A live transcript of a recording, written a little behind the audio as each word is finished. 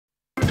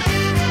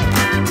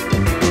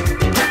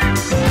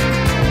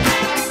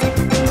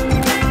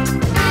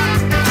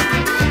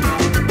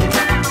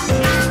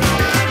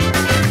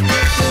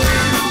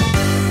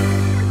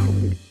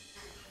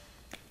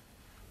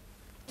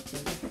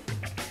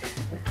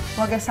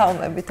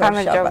მოგესალმებით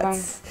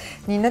შაბათს.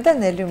 ნინა და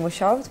ნელი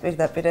მუშაობთ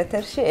პირდაპირ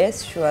ეთერში,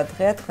 ეს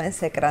შუადღეა თქვენს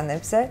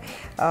ეკრანებზე.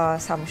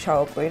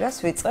 სამუშაო კვირას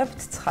ვიწყებთ.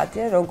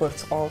 ცხადია, როგორც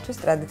ყოველთვის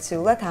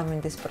ტრადიციულად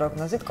ამინდის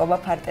პროგნოზით კობა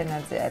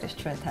ფარტენაძე არის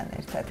ჩვენთან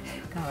ერთად.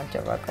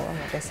 გამარჯობა კობა,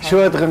 მოგესალმებით.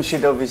 შუადღე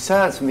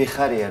მშვიდობისას,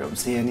 მიხარია რომ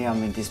ზიანი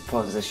ამინდის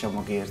ფონზე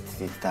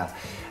შემოგიერთდით და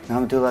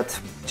ნამდვილად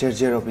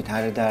ჯერჯერობით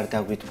არ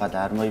დაგვიტყვა და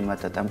არ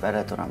მოიმატა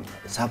ტემპერატურა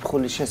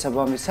ზაფხულის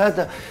შესაბამისად.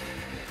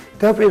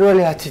 და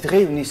პირველი 10 დღე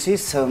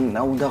ივნისის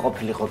უნდა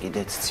ყოფილიყო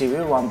კიდეც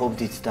ცივი,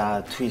 ვამბობდით და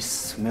თვის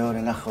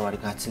მეორე ნახევარი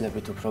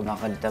გაცილებით უფრო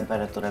მაღალი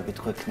ტემპერატურებით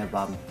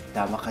გვექნება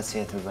და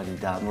მახასიათებელი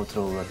და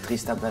ამოძრავად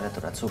დღის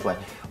ტემპერატურაც უკვე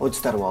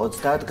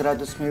 28-30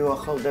 გრადუსს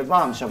მიუახლოვდება,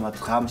 ამჟამად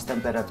ღამის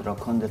ტემპერატურა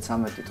გქონდა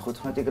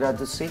 13-15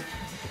 გრადუსი.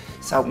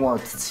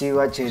 საკმაოდ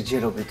ცივა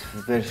ჯერჯერობით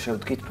ვერ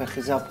შევდგით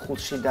ფეხი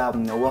ზაფხულში და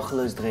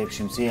უახლოეს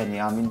დღეებში მზიანი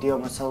ამინდი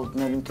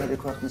ამოსალოდნელი მთელი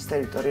ქვეყნის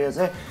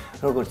ტერიტორიაზე,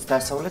 როგორც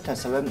დასავლეთ,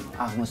 ასევე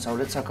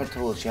აღმოსავლეთ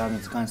საქართველოში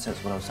ამინდს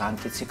განსაზღვრავს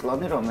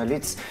ანტიციკლონი,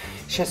 რომელიც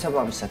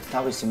შესაბამისად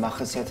თავისი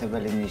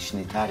მახასიათებელი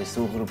ნიშნით არის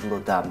უღრუბლო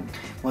და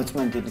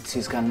მოწმენდილი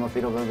ცის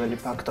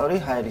განმაპირობებელი ფაქტორი,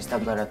 ჰაერის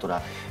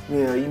ტემპერატურა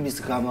იმის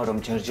გამო,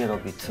 რომ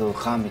ჯერჯერობით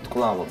ღამით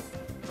კვლავ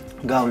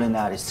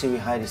გავლენა არის ცივი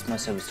ჰაერის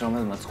მასების,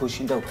 რომელმაც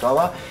გუშინდა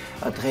უკრავა,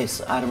 დღეს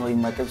არ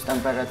მოიმატებს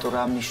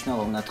ტემპერატურა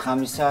მნიშვნელოვნად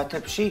ღამის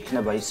საათებში,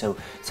 იქნება ისევ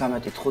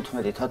 13,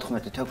 15,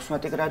 14,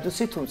 16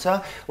 გრადუსი, თუმცა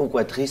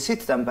უკვე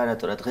დღისით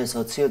ტემპერატურა დღეს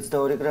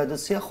 20-22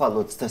 გრადუსია, ხვალ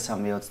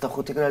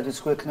 23-25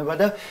 გრადუსი გვექნება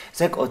და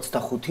ზეკ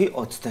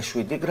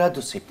 25-27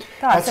 გრადუსი.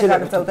 და ასე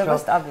გაგრძელდება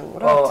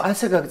სტაბილურად?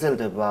 ასე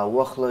გაგრძელდება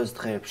უახლოეს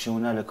დღეებში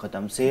უნალექო და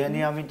მზიანი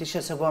ამინდის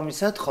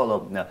შესაბამისად, ხოლო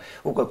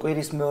უკვე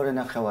კვირის მეორე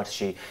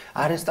ნახევარში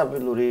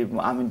არასტაბილური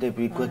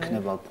ამინდები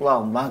გვექნება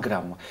კვლავ,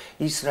 მაგრამ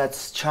ის რაც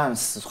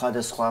ჩანს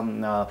სხვადასხვა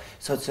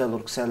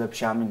სოციალურ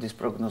ქსელებში ამინდის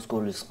პროგნოზ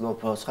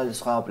გულისხმობს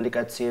სხვადასხვა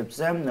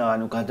აპლიკაციებზე,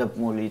 ანუ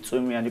გადაბმული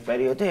წვიმიანი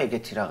პერიოდი,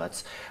 ეგეთი რაღაც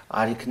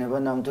არ იქნება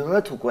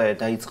ნამდვილად, უკვე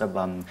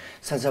დაიწყება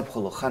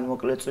საზაფხულო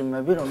ხანმოკლე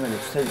წვიმები,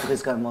 რომელიც მთელი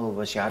დღის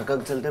განმავლობაში არ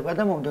გაგრძელდება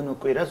და მომდევნო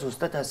კვირა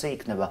ზუსტად ასე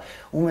იქნება.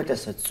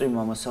 უმეტესად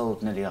წვიმა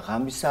მოსალოდნელია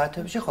ღამის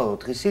საათებში, ხოლო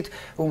დღისით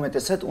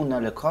უმეტესად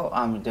უნალექო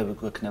ამინდები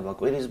გვექნება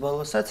კვირის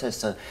ბოლოსაც, ეს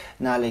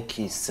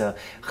ნალექის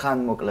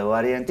ხანმოკლე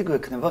ვარიანტი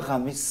გვექნება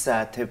ღამის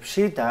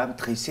საათებში და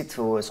დღისით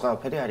ეს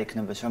ყველაფერი არ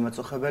იქნება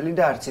შემაწუხებელი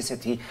და არც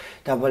ესეთი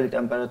დაბალი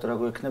ტემპერატურა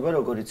გვექნება,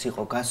 როგორიც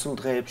იყო გასულ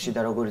დღეებში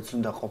და როგორიც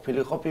უნდა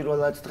ყოფილიყო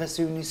პირველად დღეს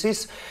ივნისის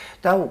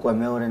და უკვე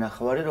მეორე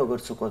ნახევარი,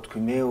 როგორც უკვე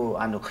თქვი,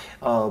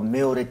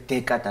 მეორე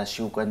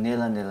დეკადაში უკვე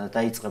ნელა-ნელა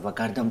დაიწყება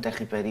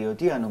გარდამტეხი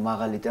პერიოდი, ანუ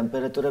მაღალი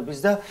ტემპერატურების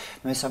და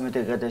მესამე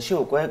დეკადაში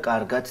უკვე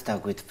კარგად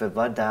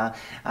დაგვითბება და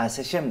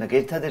ასე შემდეგ.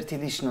 ერთადერთი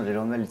ნიშნული,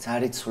 რომელიც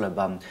არ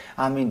იცვლება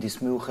ამინდის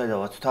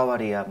მიუხედავად,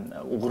 თავარია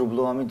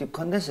უღრუბლო ამინდი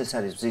გქონდეს, ეს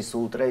არის მზის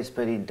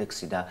ულტრაისფერი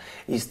ინდექსი და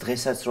ის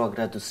დღესაც 8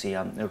 გრადუსია,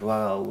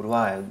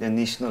 8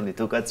 ნიშნულით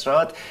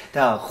უკაცრავად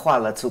და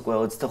ხვალაც უკვე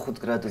 25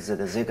 გრადუსზე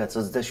და ზეგაც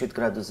 27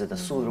 გრადუსზე და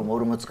სულ რომ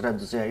 40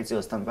 გრადუსზე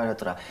აიწევს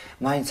ტემპერატურა,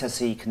 მაინც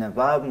ასე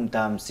იქნება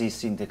და მზის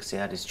ინდექსი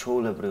არის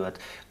ჩვეულებრივად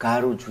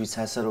გარუჯვის,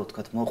 ასე რომ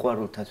ვთქვათ,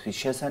 მოყვარულთათვის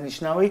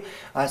შესანიშნავი,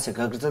 ასე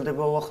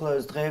გაგრძელდება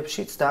უახლოეს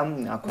დღეებშიც და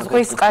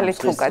ზღვის წყალით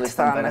უკაც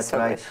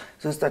ტემპერატურა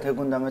ზუსტად ეგ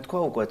უნდა მეთქვა,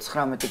 უკვე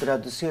 19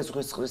 გრადუსია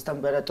ზღვის წყლის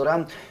ტემპერატურა,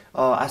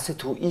 ასე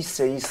თუ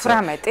ისე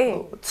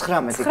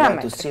 19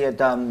 გრადუსია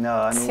და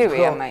ანუ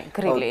ცივია,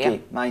 გრილია. კი,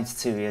 მაინც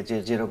ცივია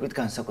ჯერჯერობით,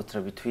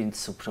 განსაკუთრებით ვინც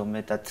უფრო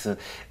მეტად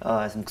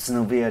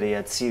გზნობიერია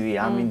ცივი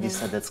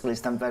ამინდისა და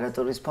წყლის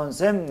ტემპერატურის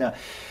ფონზე.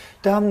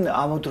 და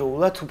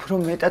ამოდროულად უფრო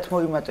მეტად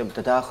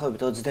მოიმატებდა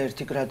დაახლოებით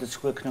 21 გრადუსი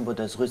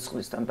გვექნებოდა ზღვის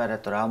წყლის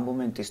ტემპერატურა ამ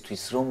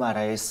მომენტისთვის, რომ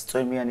არა ეს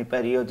წვიმიანი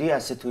პერიოდი,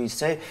 ასე თუ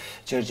ისე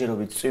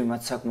ჯერჯერობით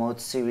წვიმაც საკმაოდ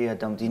ცივია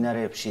და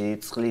მდინარეებში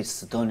წყლის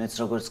დონეც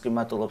როგორც კი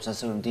მატულობს,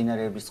 ასევე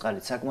მდინარეების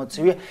წყალიც საკმაოდ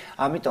ცივია,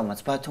 ამიტომაც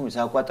ბათუმის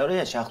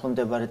აკვატორიაში ახლო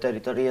მდებარე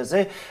ტერიტორიაზე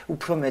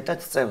უფრო მეტად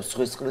წევს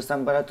ზღვის წყლის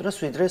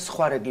ტემპერატურას, ვიდრე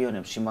სხვა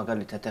რეგიონებში,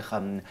 მაგალითად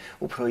ახლა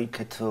უფრო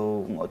იქეთ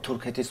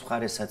თურქეთის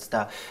მხარესაც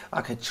და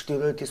აქეთ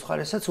ჩრდილოეთის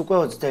მხარესაც უკვე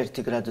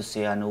 21 გრადუსი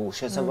ანუ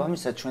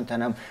შესაბამისად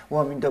ჩვენთან ამ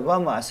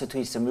უამინდობამ ასე თუ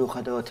ისე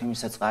მიუხედავად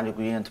იმისა წყალი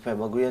გვიან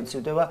თბება, გვიან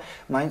ცივდება,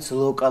 მაინც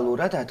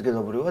ლოკალურად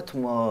ადგილობრივად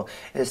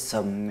ეს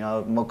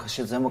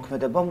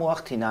ზემოქმედება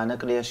მოახდინა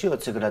ანაკლიაში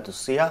 20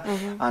 გრადუსია,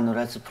 ანუ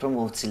რაც უფრო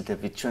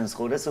მოვცილდებით ჩვენს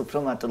ყურეს, უფრო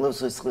მატულობს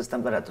ზღვის წყლის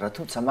ტემპერატურა,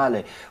 თუმცა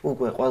მალე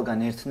უკვე ყველგან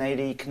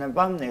ერთნაირი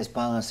იქნება, ეს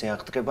ბალანსი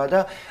აღდგება და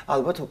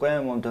ალბათ უკვე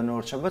მომდევნო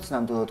ორშაბათს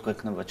ნამდვილად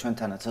გვექნება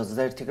ჩვენთანაც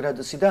 21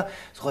 გრადუსი და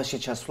ზღვაში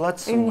ჩასვლაც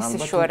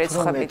ალბათ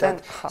უფრო მეტად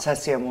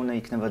სასიამოვნო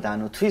იქნება და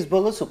ანუ თვის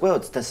ბოლოს უკვე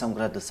 23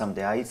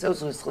 გრადუსამდე აიწევს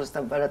ზღვის წყლის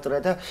ტემპერატურა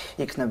და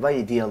იქნება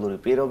იდეალური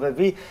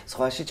პირობები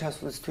ზღვაში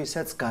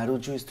ჩასვლისთვისაც,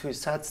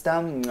 გარუჯვისთვისაც და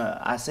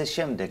ასე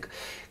შემდეგ.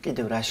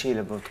 კიდევ რა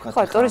შეიძლება ვთქვათ?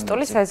 ხო,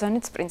 ტურისტული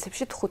სეზონიც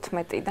პრინციპში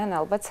 15-დან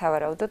ალბათ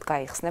სავარაუდოდ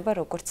გაიხსნება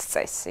როგორც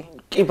წესი.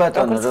 კი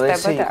ბატონო,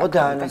 ეს იყო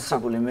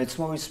დაანონსებული, მეც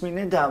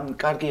მოვისმინე და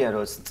კარგია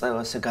რომ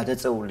ასე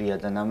გადაწეულია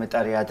და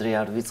ნამეტარი ადრე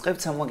არ ვიწყებთ,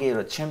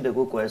 სამაგიეროდ შემდეგ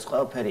უკვე ეს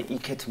ყველაფერი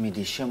იქეთ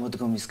მიდის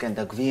შემოდგომისკენ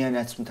და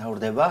გვიანაც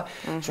მთავრდება.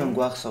 ჩვენ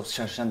გვახსოვს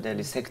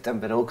შარშანდელის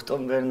სექტემბერ,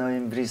 ოქტომბერ,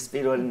 ნოემბრის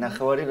პირველი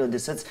ნახევარი,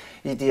 როდესაც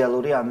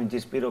იდეალური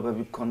ამინდის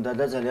პირობები გქონდა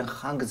და ძალიან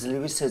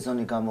ხანგრძლივი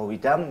სეზონი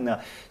გამოვიდა.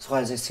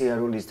 ზღვაზე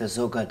სიარულის და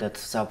ზოგადად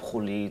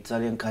ზაფხული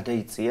ძალიან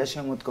გადაიწია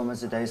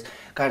შემოდგომაზე და ეს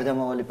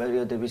გარდამავალი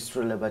პერიოდების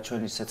ცვლილება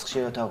ჩვენისაც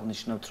ხშირად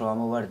აღნიშნავთ, რომ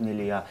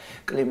ამოვარდნილია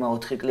კლიმა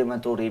 4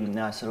 კლიმატური,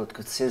 ასე რომ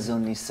ვთქვათ,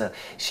 სეზონის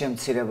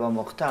შემცირება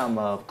მოხდა ამ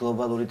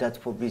გლობალური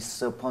დათბობის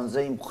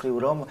ფონზე იმ მხრივ,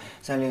 რომ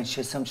ძალიან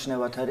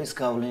შესამჩნევად არის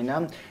გავლენა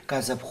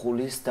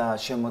გაზაფხულის და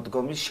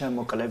შემოდგომის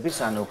შემოკლების,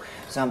 ანუ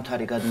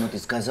ზამთარი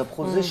გადმოდის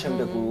გაზაფხულზე,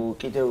 შემდეგ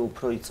კიდევ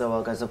უფრო იწევა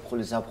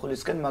გაზაფხული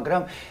ზაფხულისკენ,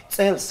 მაგრამ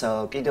წელს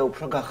კიდევ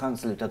უფრო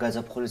გახანგრძლივდა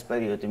გაზაფხულის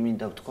პერიოდი,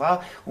 მინდა ვთქვა,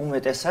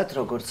 უმეტესად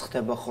როგორც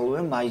ხდება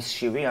ხოლმე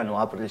მაისშივე, ანუ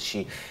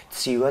აპრილში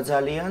ცივა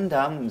ძალიან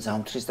და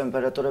ზამთრის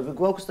ტემპერატურები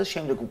გვაქვს და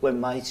შემდეგ უკვე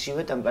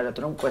მაისშივე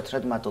ტემპერატურა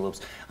მკვეთრად მატულობს.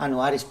 ანუ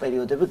არის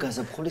პერიოდები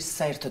გაზაფხულის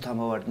საერთოდ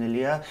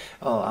ამოვარდნილია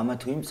ამა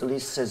თუ იმ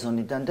წლის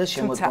სეზონიდან და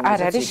შემოდგომაზე. არ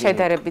არის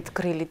შედარებით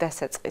გრილი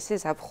დასაწყისი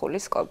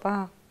ზაფხულის ყობა?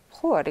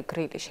 ხო არის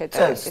გრილი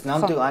შედარებით.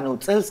 ანუ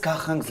წელს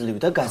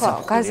გახანგრძლივდა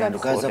გაზაფხული, ანუ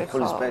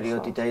გაზაფხულის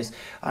პერიოდი და ეს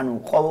ანუ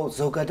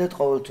ზოგადად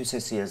ყოველთვის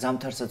ესეა,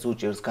 ზამთარსაც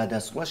უჭირს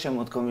გადასვლა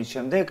შემოდგომის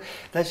შემდეგ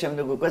და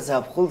შემდეგ უკვე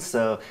ზაფხულს,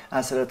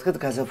 ასე რომ ვთქვათ,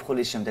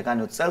 გაზაფხულის შემდეგ,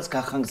 ანუ წელს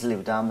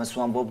გახანგრძლივდა, ამას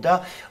ვამბობდა,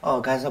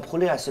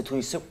 გაზაფხული ასე თუ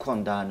ისე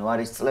გქონდა, ანუ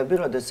არის წლები,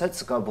 როდესაც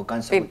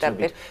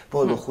განსაკუთრებით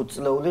ბოლო 5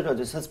 წლეული,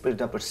 როდესაც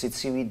პირდაპირ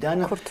სიცივიდან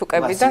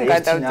ქურთუკებიდან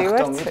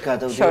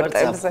გადავდივართ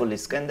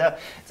ზაფხულისკენ და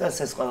წელს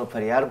ეს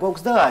ყველაფერი არ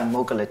გვაქვს და აი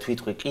მოკლედ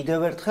ვიტყვი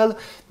კიდევ ერთხელ,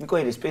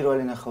 კვირის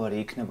პირველი ნახევარი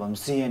იქნება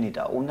მზიანი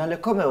და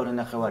უნალექო, მეორე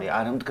ნახევარი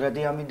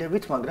არამდგრადი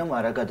ამინდებით, მაგრამ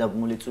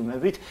არაგადაბმული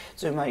წვიმებით,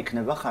 წვიმა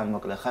იქნება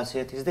ხანმოკლე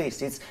ხასიათის და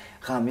ისიც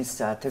ღამის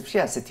საათებში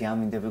ასეთი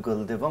ამინდები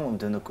გველდება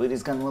მომდევნო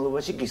კვირის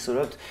განმავლობაში.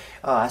 გისურვებთ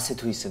ასე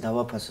თუ ისე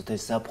დავაფასოთ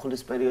ეს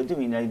ზაფხულის პერიოდი,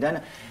 ვინაიდან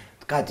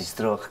გადის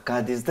დრო,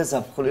 გადის და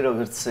ზაფხული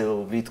როგორც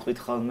ვიტყვით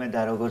ხოლმე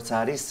და როგორც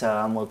არის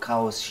ამ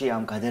ქაოსში,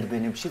 ამ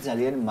გადარბენებში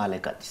ძალიან მალე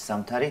გადის.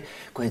 ზამთარი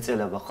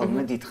გვეწელება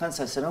ხოლმე დიდხანს,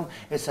 ასე რომ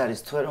ეს არის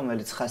თვე,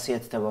 რომელიც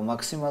ხასიათდება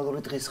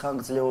მაქსიმალური დღის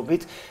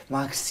ხანგრძლივობით,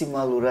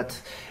 მაქსიმალურად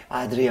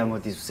ადრე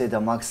ამოდის მზე და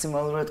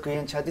მაქსიმალურად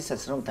გვიან ჩადის,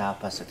 ასე რომ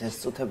დააფასოთ ეს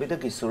წუთები და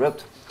გისურვებთ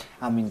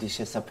ამინდის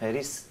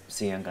შესაფერის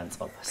მზიან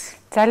განწყობას.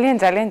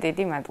 ძალიან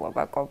დიდი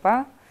მადლობა კობა.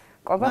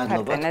 კობა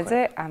ფარტენაძე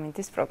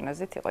ამინდის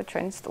პროგნოზით იყო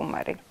ჩვენი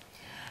სტუმარი.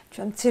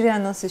 ჩვენ მცირე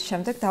ანონსის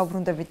შემდეგ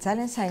დავბრუნდებით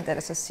ძალიან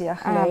საინტერესო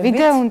სიახლეებით.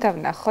 ვიდეო უნდა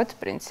ვნახოთ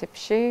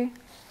პრინციპში.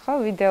 ხო,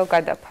 ვიდეო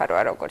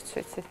გადაფარვა როგორც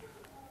ვიცი.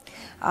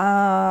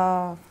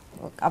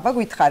 აბა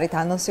გითხარით,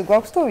 ანონსი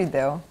გვაქვს თუ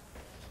ვიდეო?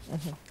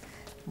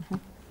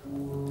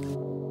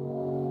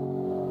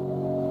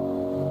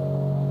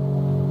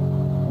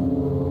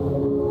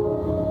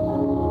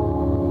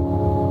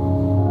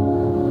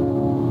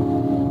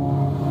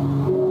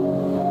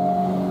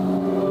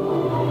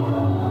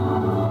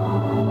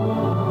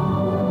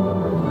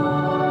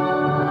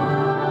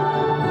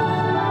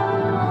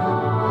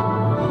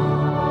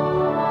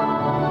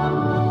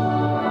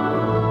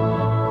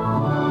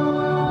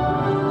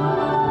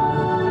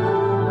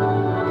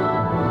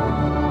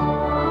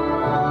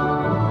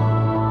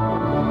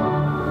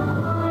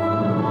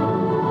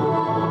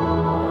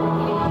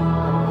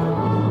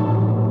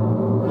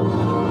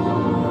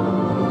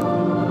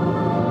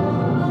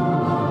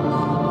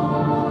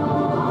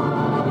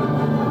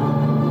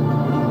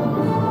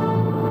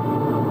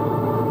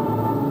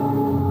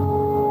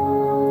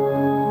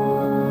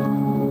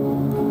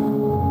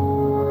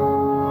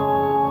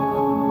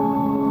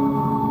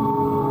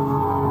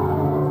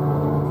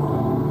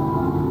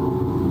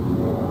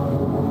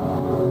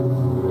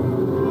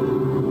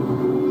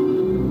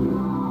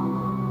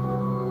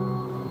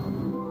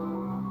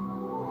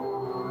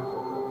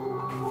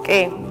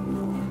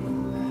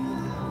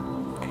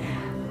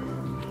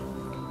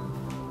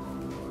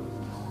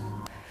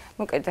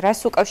 მოკეთ,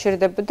 რას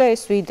უკავშირდებოდა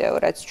ეს ვიდეო,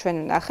 რაც ჩვენ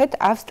ვნახეთ,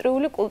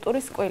 ავსტრიული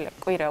კულტურის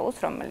კვირაულს,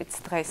 რომელიც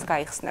დღეს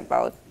გაიხსნება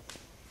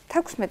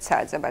 16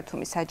 საათზე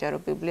ბათუმის საჯარო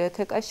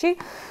ბიბლიოთეკაში.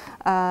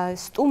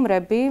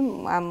 სტუმრები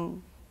ამ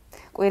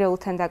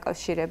კვირაულთან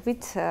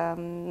დაკავშირებით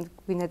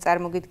გვინდა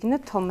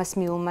წარმოგიდგინოთ თომას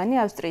მიულმანი,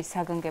 ავსტრიის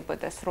საგანგებო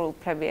და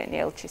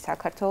სრულუფლებიანი ელჩი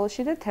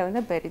საქართველოში და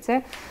თეონა ბერიძე,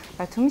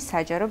 ბათუმის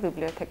საჯარო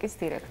ბიბლიოთეკის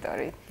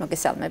დირექტორი.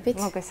 მოგესალმებით.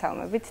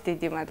 მოგესალმებით,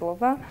 დიდი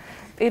მადლობა.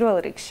 პირველ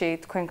რიგში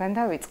თქვენგან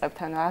დავიწყებთ,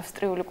 ანუ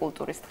ავსტრიული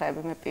კულტურის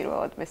დღეები მე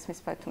პირველად მესმის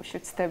ბათუმში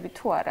ვცდები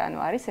თუ არა, ანუ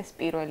არის ეს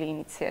პირველი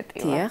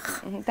ინიციატივა.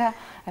 და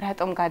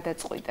რატომ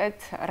გადაწყვიტეთ,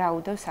 რა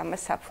უდევს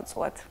ამას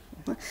საფუძვლად?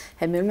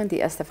 Herr Müllmann, die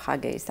erste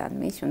Frage ist an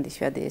mich und ich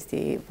werde jetzt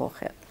die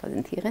Woche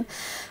präsentieren.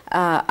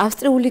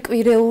 Avstrიული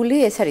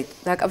კვირეული, ეს არის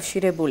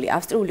დაკავშირებული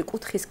ავსტრიული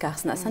კუთხის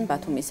გახსნასთან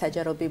ბათუმის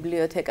საჯარო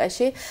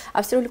ბიბლიოთეკაში.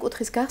 ავსტრიული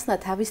კუთხის გახსნა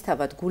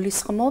თავისთავად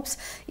გულისხმობს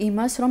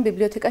იმას, რომ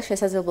ბიბლიოთეკას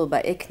შესაძლებლობა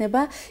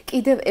ექნება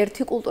კიდევ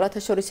ერთი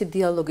კულტურათაშორისი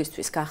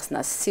დიალოგისთვის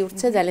გახსნას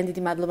სივრცე. ძალიან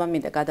დიდი მადლობა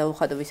მინდა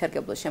გადაუხადო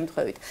ვისარგებლო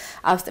შემთხვევით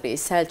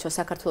ავსტრიის საელჩო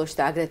საქართველოში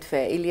და აგრეთვე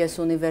ილიას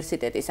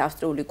უნივერსიტეტის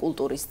ავსტრიული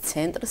კულტურის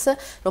ცენტრს,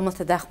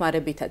 რომელთა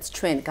დახმარებითაც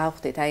ჩვენ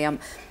გავხდით აი ამ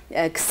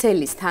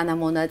ქსელის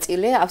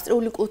თანამონაწილე,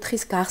 ავსტრიული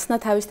კუთხის გახსნა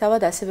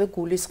თავისთავად ასევე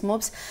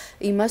გულისხმობს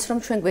იმას, რომ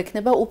ჩვენ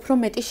გვექნება უფრო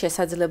მეტი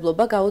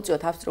შესაძლებლობა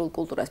გავუწიოთ ავსტრიულ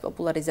კულტურას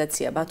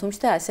პოპულარიზაცია ბათუმში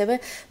და ასევე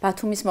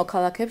ბათუმის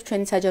მოქალაქეებს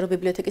ჩვენი საჯარო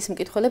ბიბლიოთეკის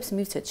მკითხველებს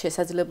მივცეთ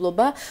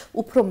შესაძლებლობა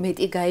უფრო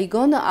მეტი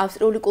გაიგონ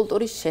ავსტრიული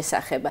კულტურის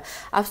შესახებ.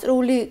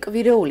 ავსტრიული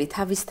კვირეული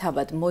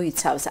თავისთავად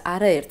მოიცავს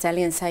არაერთ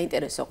ძალიან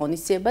საინტერესო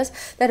ღონისძიებას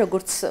და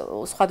როგორც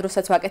სხვა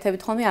დროსაც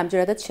ვაკეთებით ხოლმე,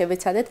 ამჯერადაც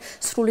შევეცადეთ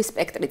სრული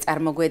სპექტრი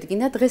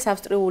წარმოგვედგინა. დღეს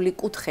ავსტრიული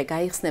კუთხე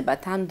გაიხსნება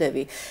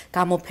თანდევი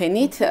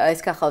გამოფენით. ეს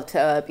გახავთ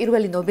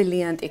პირველი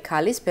ნობელიანტი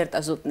ქალის ბერტა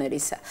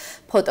ზუტნერის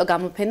ფოტო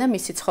გამოფენა,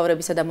 მისი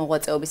ცხოვრებისა და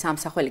მოღვაწეობის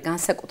ამსახველი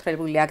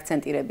განსაკუთრებული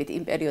აქცენტირებით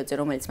იმ პერიოდზე,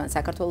 რომელიც მან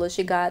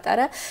საქართველოში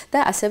გაატარა და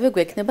ასევე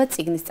გვექნება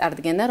წიგნის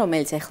წარდგენა,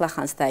 რომელიც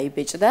ეხლახანს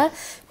დაიბეჭდა.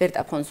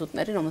 ბერტა ფონ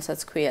ზუტნერი, რომელსაც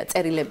ქვია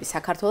წერილები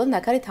საქართველოს,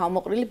 აქ არის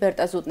თავმოყრილი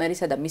ბერტა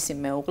ზუტნერისა და მისი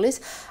მეუღლის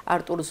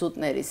არტურ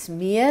ზუტნერის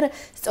მიერ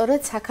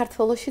სწორედ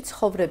საქართველოში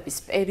ცხოვრების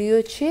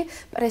პერიოდში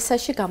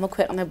პრესაში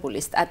გამოქვეყნებული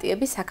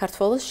სტატიები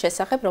საქართველოს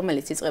შესახებ,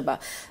 რომელიც იწყება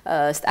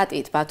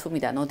სტატიით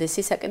ბათუმიდან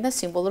ოდესისაკენ და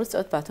სიმბოლურად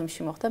სწორედ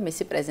ბათუმში მოხდა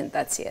მისი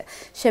პრეზენტაცია.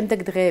 შემდეგ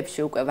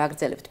დღეებში უკვე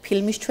ვაგრძელებთ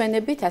ფილმის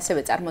ჩვენებით,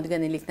 ასევე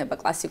წარმოდგენილი იქნება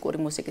კლასიკური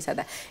მუსიკისა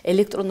და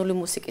ელექტრონული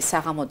მუსიკის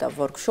საღამო და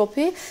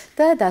ვორქშოპი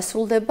და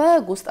დასრულდება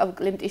გუსტავ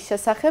კლიმტის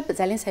შესახებ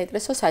ძალიან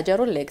საინტერესო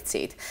საჯარო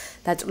ლექციით.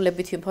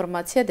 დაწვრილებითი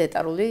ინფორმაცია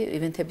დეტალური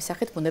ივენთების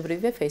სახით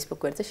ბუნებრივია Facebook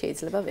გვერდზე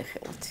შეიძლება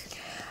ვეხილოთ.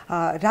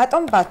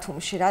 რატომ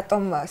ბათუმში,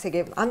 რატომ ესე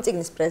იგი ამ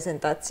წიგნის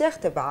პრეზენტაცია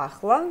ხდება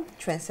ახლა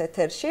ჩვენს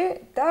ეთერში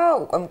და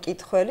უკვე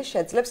მკითხველი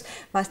შეძლებს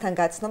მასთან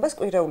გაცნობას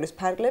კვირეულის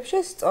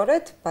ფარგლებში,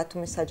 სწორედ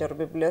ბათუმის საჯარო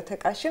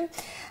ბიბლიოთეკაში.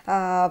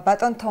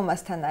 ბატონ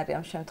თომასთან არის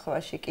ამ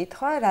შემთხვევაში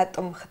კითხვა,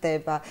 რატომ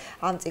ხდება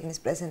ამ წიგნის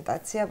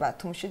პრეზენტაცია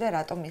ბათუმში და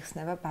რატომ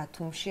იხსნება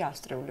ბათუმში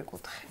ავსტრიული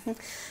კუთხე?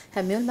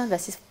 Mir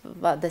was ist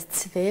das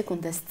Zweck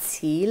und das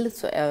Ziel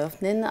zu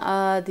eröffnen,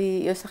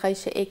 die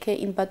österreichische Ecke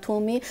in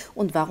Batumi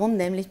und warum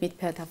nämlich mit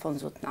Bertha von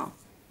Suttner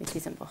mit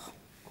diesem Buch?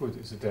 Gut,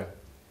 also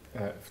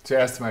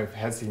zuerst mal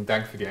herzlichen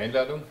Dank für die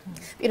Einladung.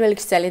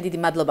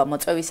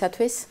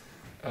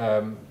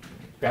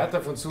 Bertha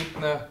von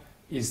Suttner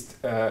ist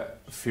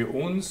für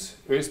uns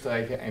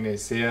Österreicher eine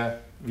sehr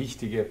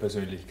wichtige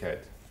Persönlichkeit.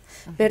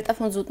 Bertha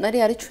von Suttner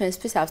არის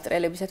ჩვენთვის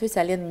ავსტრიელებისათვის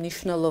ძალიან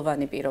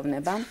მნიშვნელოვანი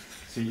პიროვნება.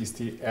 Sie ist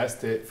die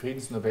erste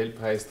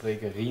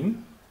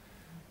Friedensnobelpreisträgerin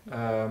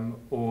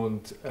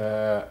und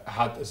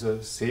hat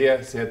also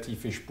sehr, sehr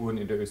tiefe Spuren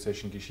in der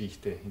österreichischen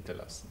Geschichte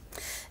hinterlassen.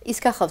 ის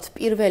გახავთ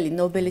პირველი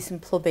ნობელის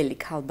მფლობელი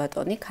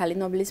ქალბატონი, ქალი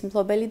ნობელის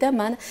მფლობელი და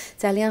მან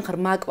ძალიან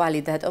ღრმა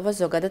კვალი დატოვა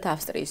ზოგადად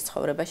ავსტრიის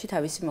ცხოვრებაში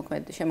თავისი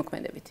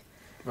შემოქმედებით.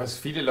 Was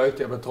viele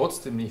Leute aber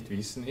trotzdem nicht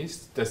wissen,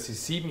 ist, dass sie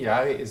 7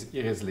 Jahre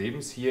ihres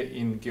Lebens hier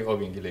in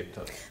Georgien gelebt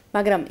hat.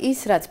 მაგრამ ის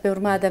რაც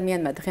ბევრმა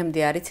ადამიანმა დღემდე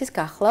არ იცის,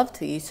 გახლავთ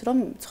ის, რომ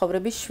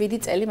ცხოვრების 7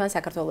 წელი მან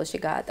საქართველოში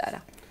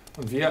გაატარა.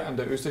 Und wir an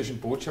der österreichischen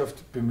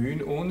Botschaft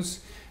bemühen uns,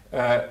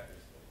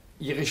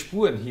 ihre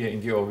Spuren hier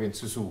in Georgien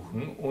zu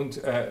suchen und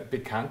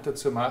bekannter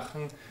zu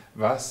machen,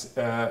 was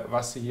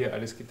sie hier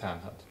alles getan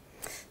hat.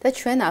 და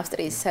ჩვენ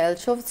ავსტრიის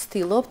საელჩო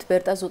ვცდილობთ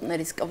ბერტა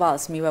ზუტნერის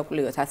კვალს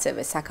მივაკვლიოთ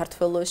ასევე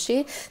საქართველოში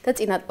და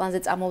წინათ პლანზე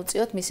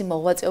წამოვწიოთ მისი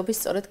მოღვაწეობის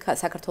სწორედ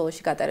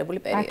საქართველოში გატარებული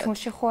პერიოდი.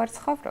 ბათუმში ხო არ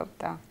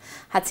ცხოვრობდა?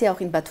 Hat sie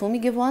auch in Batumi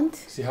gewohnt?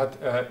 Sie hat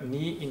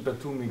nie in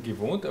Batumi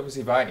gewohnt, aber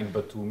sie war in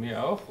Batumi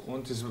auch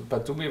und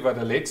Batumi war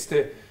der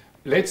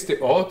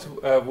letzte Ort,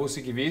 wo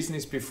sie gewesen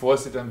ist, bevor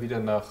sie dann wieder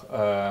nach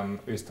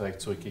Österreich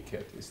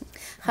zurückgekehrt ist.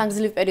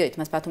 ხანგრძლივ პერიოდით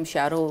მას ბათუმში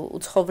არ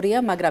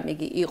უცხოვრია, მაგრამ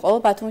იგი იყო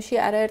ბათუმში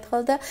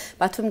არაერთხელ და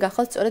ბათუმი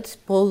გახდა სწორედ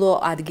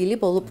ბოლო ადგილი,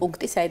 ბოლო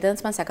პუნქტი,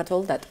 საიდანაც მან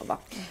საქართველოს დატოვა.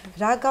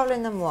 რა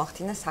გავლენა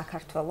მოახდინა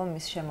საქართველოს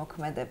მის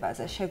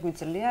შემოქმედებაზე?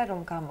 შეგვიძლია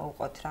რომ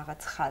გამოვყოთ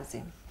რაღაც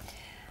ხაზი?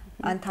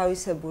 An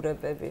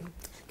თავისებურებები?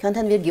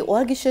 Könnten wir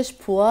georgische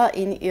Spur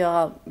in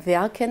ihren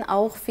Werken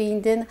auch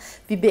finden?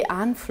 Wie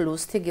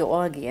beeinflusste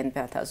Georgien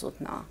Bertha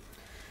Suttner?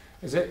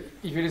 Also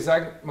ich würde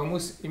sagen, man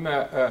muss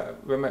immer,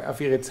 wenn man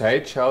auf ihre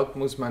Zeit schaut,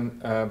 muss man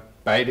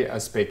beide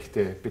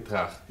Aspekte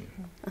betrachten.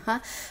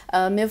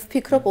 მე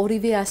ვფიქრობ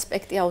ორივე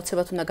ასპექტი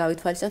აუცილებლად უნდა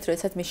გავითვალისწინოთ,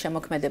 როდესაც მის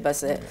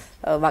შემოქმედებაზე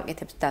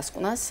ვაკეთებთ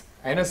დასკვნას.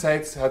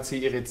 Einerseits hat sie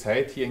ihre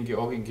Zeit hier in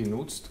Georgien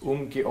genutzt,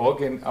 um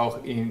Georgien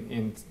auch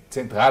in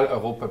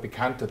Zentraleuropa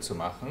bekannter zu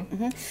machen.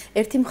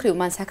 ერთი მხრივ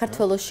მან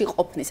საქართველოში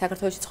ყოფნის,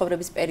 საქართველოში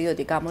ცხოვრების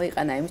პერიოდი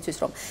გამოიყენა იმისთვის,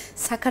 რომ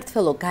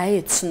საქართველო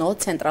გაეცნო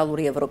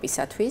ცენტრალური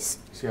ევროპისათვის.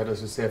 Sie hat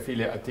also sehr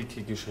viele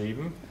Artikel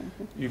geschrieben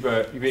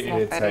über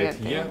ihre Zeit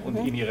hier und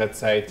in ihrer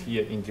Zeit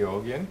hier in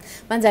Georgien.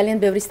 მან ძალიან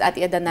ბევრი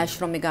სტატია და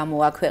ნაშრომი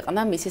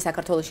გამოაქვეყნა მისი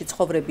საქართველოში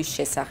ცხოვრების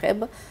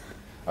შესახებ.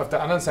 Auf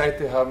der anderen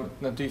Seite haben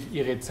natürlich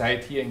ihre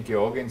Zeit hier in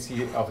Georgien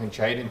sie auch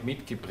entscheidend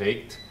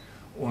mitgeprägt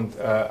und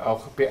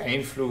auch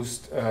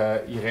beeinflusst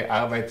ihre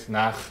Arbeit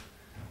nach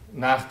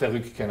der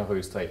Rückkehr nach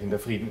Österreich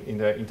in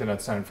der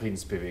internationalen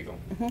Friedensbewegung.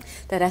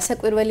 და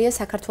რასაკვირველია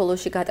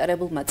საქართველოში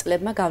გატარებულმა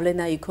წლებმა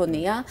გავლენა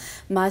იქონია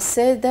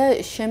მასზე და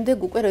შემდეგ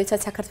უკვე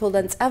როდესაც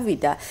საქართველოდან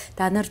წავიდა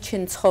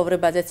დანარჩენ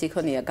ცხოვრებაზეც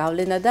იქონია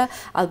გავლენა და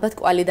ალბათ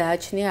კვალი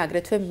დააჩნია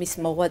აგრეთვე მის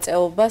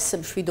მოღვაწეობას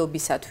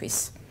მშვიდობისათვის.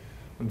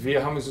 Und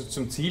wir haben uns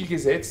zum Ziel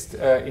gesetzt,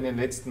 in den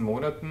letzten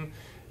Monaten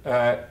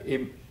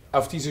eben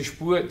auf diese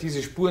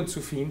Spuren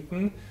zu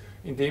finden,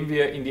 indem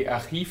wir in die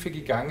Archive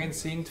gegangen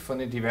sind von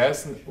den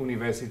diversen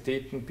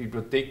Universitäten,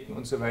 Bibliotheken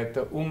und so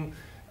weiter, um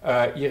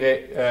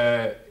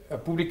ihre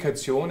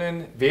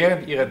Publikationen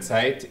während ihrer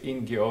Zeit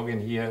in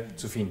Georgien hier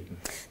zu finden.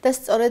 Das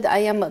სწორედ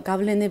აი ამ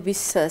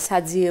გავლენების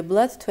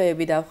საძიებლად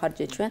თვეები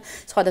დავხარჯეთ ჩვენ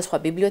სხვადასხვა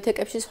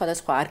ბიბლიოთეკებში,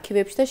 სხვადასხვა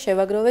არქივებში და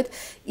შევაგროვეთ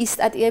ის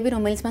სტატიები,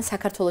 რომელიც მან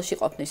საქართველოში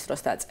ყოფნის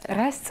დროს დაწერა.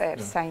 რას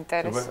წერს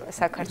საინტერესო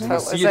საქართველოზე?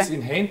 Was Sie jetzt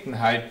in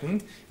Händen halten,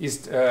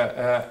 ist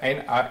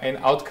ein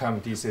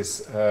Outcome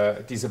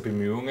dieser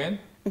Bemühungen.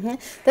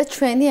 და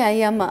ჩვენი აი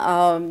ამ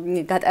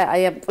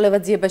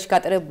კვლევაძიებაში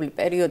გატარებული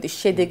პერიოდის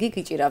შედეგი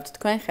გიჭირავთ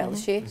თქვენ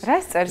ხელში.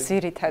 რას წერს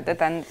ძირითადად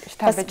ან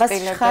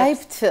შთაბეჭდილებებს? Was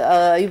schreibt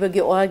über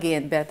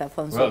Georgien Berta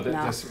von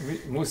Suttner? Das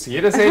muss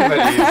jeder selber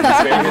lesen,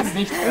 das werde ich jetzt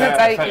nicht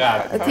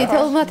verraten.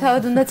 თითოეულმა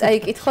თავად უნდა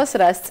წაიკითხოს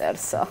რას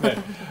წერსო.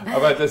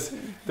 Aber das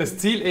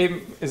Ziel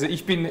eben, also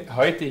ich bin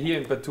heute hier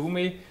in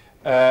Batumi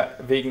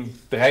wegen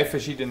 3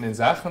 verschiedenen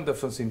Sachen,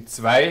 davon sind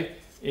 2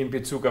 in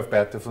Bezug auf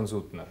Berta von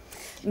Suttner.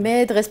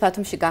 მე დღეს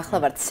ბათუმში გახლა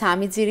ვარ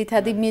 3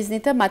 ძირითადი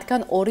მიზნით და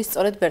მათგან 2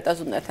 სწორედ ბერტა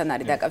ზუნდნერთან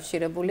არის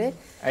დაკავშირებული.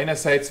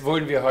 Einerseits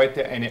wollen wir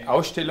heute eine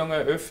Ausstellung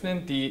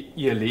eröffnen, die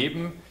ihr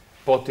Leben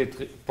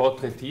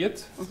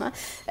porträtiert.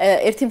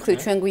 ერთი მხრივ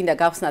ჩვენ გვინდა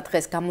გავხსნათ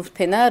დღეს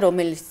გამოფენა,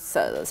 რომელიც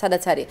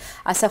სადაც არის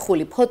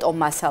ასახული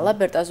ფოტომასალა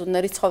ბერტა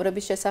ზუნდნერის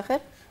ცხოვრების შესახებ.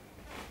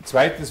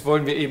 Zweitens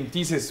wollen wir eben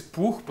dieses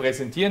Buch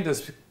präsentieren,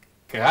 das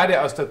gerade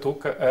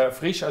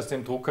frisch aus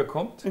dem Drucker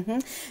kommt.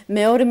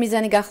 მეორე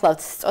მიზანი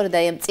გახლავთ სწორედ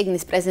აი ამ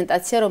წიგნის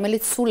პრეზენტაცია,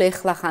 რომელიც სულ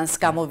ეხლა ხანს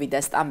გამოვიდა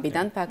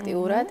სტამბიდან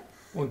ფაქტიურად.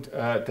 Und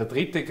der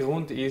dritte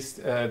Grund ist,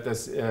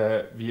 dass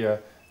wir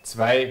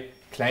 2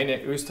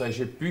 kleine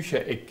österreichische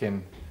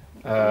Bücherecken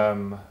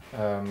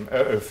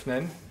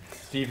eröffnen,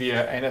 die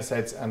wir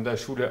einerseits an der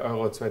Schule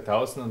Euro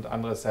 2000 und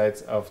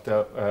andererseits auf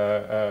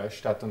der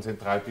Stadt- und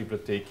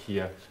Zentralbibliothek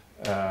hier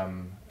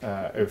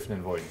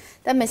öffnen wollen.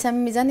 და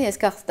მესამე მიზანი ეს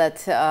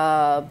გახდათ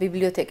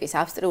ბიბლიოთეკის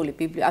ავსტრიული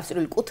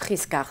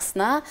კუთხის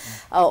გახსნა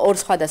ორ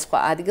სხვადასხვა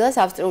ადგილას.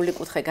 ავსტრიული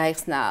კუთხე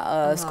გაიხსნა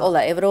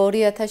სკოლა ევრო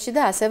 2000-ში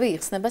და ასევე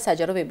იხსნება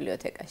საჯარო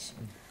ბიბლიოთეკაში.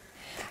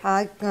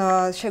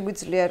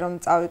 შეგვიძლია რომ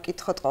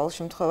წავიკითხოთ ყოველ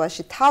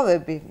შემთხვევაში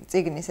თავები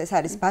წიგნის ეს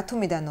არის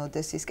ბათუმიდან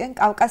ოდესისკენ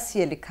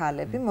კავკასიელი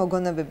ქალები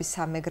მოგონებების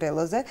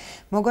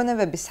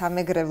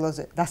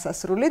სამეგრელოზე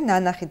დასასრული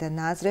ნანახი და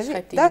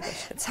ნაზრევი და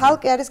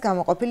ცალკე არის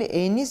გამოყოფილი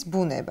ენის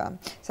ბუნება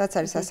სადაც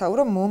არის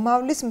სასაუბრო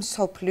მომავლის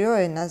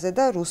მსოფლიო ენაზე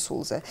და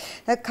რუსულზე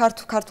და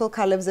ქართულ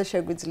ქალებზე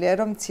შეგვიძლია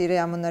რომ მცირე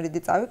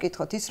ამონარიდი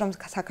წავიკითხოთ ის რომ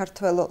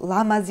საქართველოს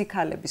ლამაზი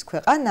ქალების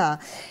ქვეყანაა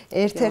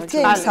ერთ-ერთი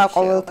იმ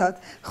საყოველთაოდ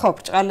ხო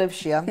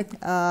ბრჭყალებშია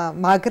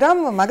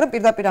მაგრამ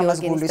პირდაპირ ამას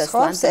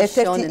გულისხმობს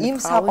ერთ-ერთი იმ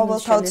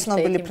საყოველთაოდ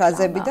ცნობილი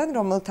ფრაზებიდან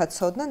რომელთა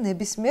ცოდნა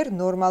ნებისმიერ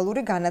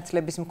ნორმალური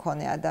განათლების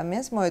მქონე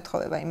ადამიანს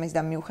მოეთხოვება იმის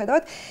და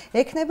მიუხედავად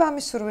ექნება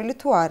ამის სურვილი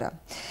თუ არა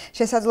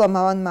შესაძლოა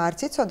მავანმა არც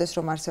იცოდეს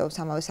რომ არსებობს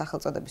ამავე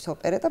სახელწოდების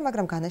ოპერეტა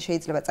მაგრამ განა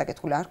შეიძლება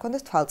წაკითხული არ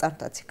ქონდეს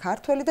თვალწარმტაცი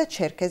ქართველი და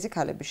ჩერქეზი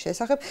ქალების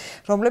შესახებ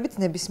რომლებიც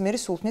ნებისმიერი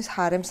სულთნის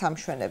ჰარემს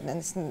ამშვენებდნენ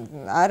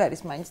არ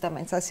არის მაინც და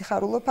მაინც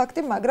ასიხარულო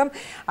ფაქტი მაგრამ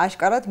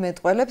აშკარად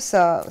მეტყველებს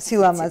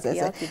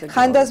სილამაზეზე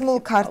ხანდაზმულ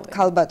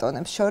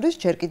ქალბატონებს შორის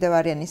ჯერ კიდევ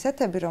არიან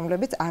ისეთები,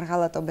 რომლებიც არ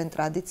ღალატობენ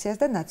ტრადიციას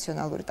და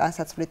ნაციონალური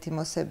ტანსაცმლით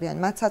იმოსებიან.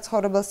 მათ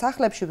საცხოვრებელ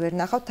სახლებში ვერ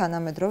ნახავთ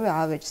თანამედროვე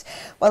ავეჯს.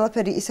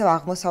 ყველაფერი ისევ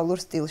აღმოსავლურ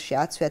სტილში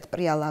აცვიათ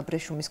პრიალ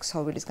აბრეშუმის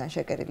ქსოვილისგან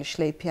შეკერილი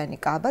შლეიფიანი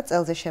კაბა,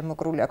 წელზე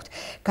შემოკრული აქვთ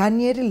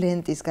განიერი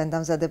ლენტისგან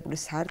დამზადებული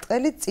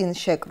სარტყელი, წინ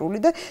შეკრული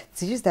და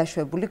ძირს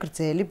დაშვებული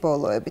გრძელი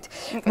ბოლოებით.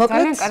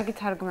 ძალიან კარგი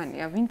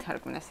თარგმანია, ვინ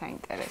თარგმნა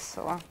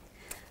საინტერესოა.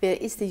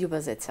 Ist die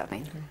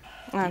Übersetzerin?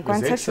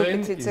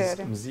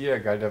 Mzia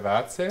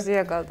Galdavadze.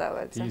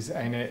 Die ist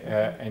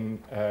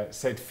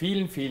seit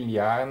vielen, vielen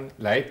Jahren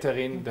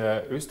Leiterin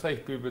der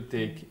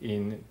Österreich-Bibliothek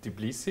in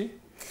Tbilisi.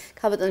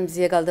 ქალბატონი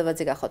მზია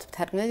გალდავაძე გახოთ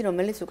თარგმნელი,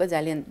 რომელიც უკვე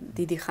ძალიან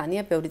დიდი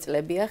ხანია, ბევრი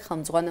წლებია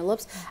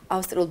ხელმძღვანელობს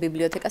ავსტრიულ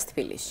ბიბლიოთეკას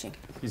თბილისში.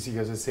 Die sich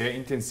also sehr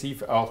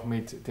intensiv auch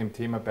mit dem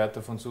Thema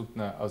Berta von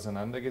Suttner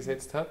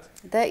auseinandergesetzt hat.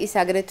 და ის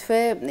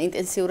აგრეთვე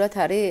ინტენსიურად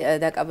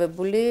არის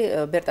დაკავებული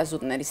ბერტა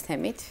ზუტნერის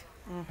თემით.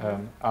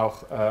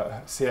 Auch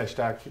sehr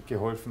stark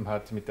geholfen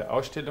hat mit der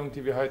Ausstellung,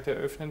 die wir heute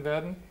eröffnen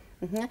werden.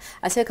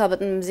 ასევე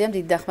ქალბატონ მზიამ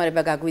დიდი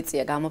დახმარება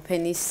გაგვიწია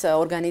გამოფენის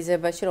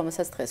ორგანიზებაში,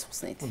 რომელსაც დღეს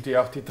ხსნით. Und die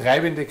auch die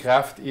treibende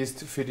Kraft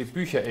ist für die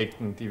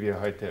Bücherecken, die wir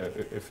heute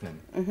eröffnen.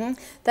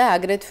 და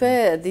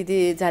აგრეთვე დიდი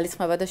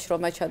ძალისხმევა და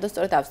შრომა ჩადო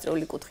სწორედ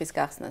ავსტრიული კუთხის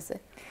გახსნაზე.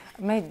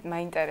 მე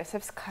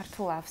მაინტერესებს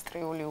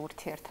ქართულ-ავსტრიული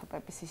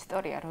ურთიერთობების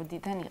ისტორია,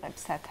 როდიდან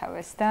იღებს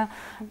სათავეს და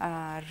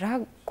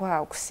რა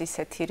გვაქვს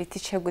ისეთი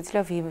რითიც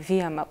შეგვიძლია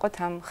ვიამაყოთ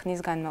ამ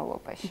ხნის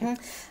განმავლობაში.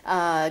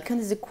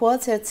 Können Sie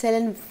kurz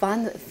erzählen,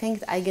 wann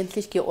fängt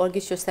eigentlich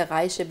georgische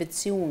reiche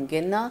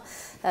Beziehungen,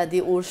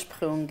 die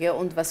Ursprünge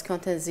und was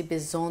könnten Sie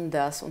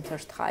besonders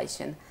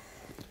unterstreichen?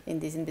 In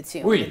diesen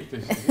Beziehungen? Ui,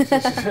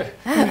 das ist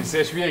eine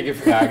sehr schwierige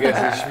Frage. Es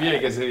ist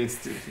schwierig, also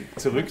jetzt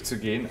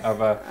zurückzugehen,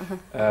 aber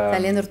wir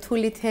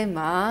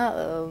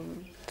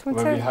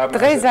haben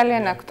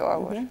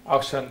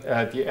auch schon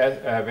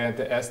während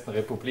der Ersten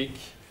Republik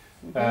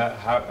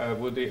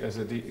wurde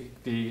also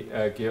die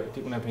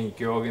Unabhängigkeit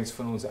Georgiens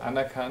von uns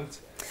anerkannt.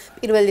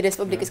 პირველი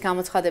რესპუბლიკის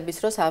გამოცხადების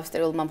დროს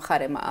ავსტრიულმა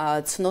მხარემ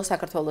ცნო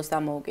საქართველოს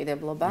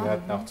დამოუკიდებლობა. Wir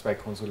hatten auch 2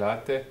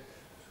 Konsulate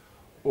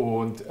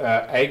und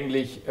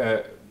eigentlich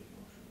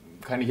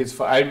kann ich jetzt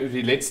vor allem über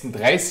die letzten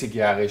 30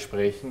 Jahre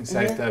sprechen,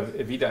 seit der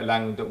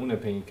Wiedererlangung der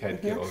Unabhängigkeit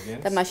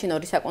Georgiens. და მაშინ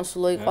ორი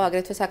საკონსულო იყო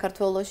აგრეთვე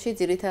საქართველოში,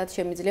 ძირითადად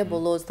შემიძლია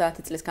ბოლო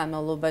 30 წლის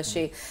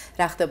განმავლობაში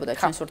რა ხდებოდა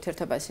ჩვენს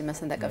ურთიერთობაში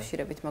იმასთან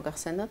დაკავშირებით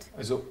მოგახსენოთ?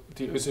 Also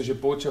die österreichische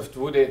Botschaft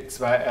wurde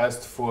zwar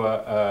erst vor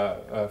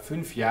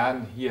 5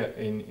 Jahren hier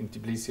in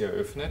Tbilisi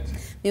eröffnet.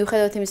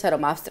 მიუხედავად იმისა,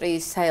 რომ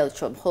ავსტრიის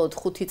საელჩო მხოლოდ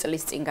 5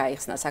 წლის წინ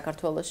გაიხსნა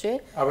საქართველოში,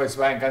 aber es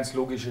war ein ganz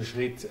logischer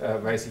Schritt,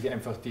 weil sich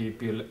einfach die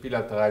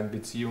bilateralen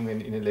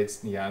Beziehungen in den letzten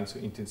Jahren so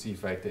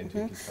intensiv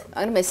weiterentwickelt haben.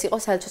 ანუ ეს იყო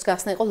საელჩოს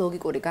გახსნა იყო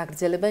ლოგიკური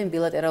გაგრძელება იმ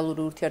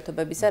ბილატერალური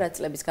ურთიერთობებისა, რაც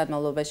წლების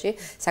განმავლობაში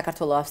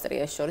საქართველოს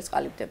ავსტრიას შორის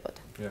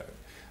ყალიბდებოდა. Ja,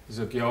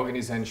 also Georgien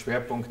ist ein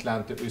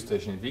Schwerpunktland der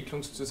österreichischen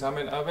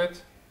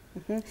Entwicklungszusammenarbeit.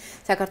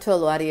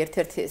 საქართველოს არის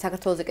ერთ-ერთი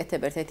საქართველოს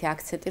ეკეთება ერთ-ერთი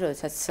აქცენტი,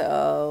 როდესაც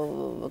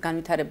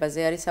განვითარებაზე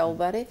არის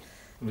საუბარი.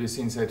 Und wir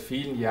sind seit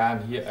vielen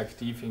Jahren hier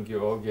aktiv in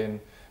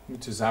Georgien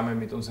zusammen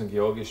mit unseren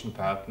georgischen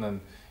Partnern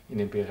in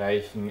den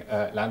Bereichen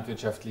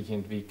landwirtschaftliche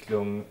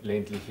Entwicklung,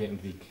 ländliche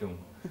Entwicklung,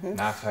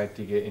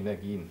 nachhaltige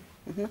Energien.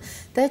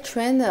 და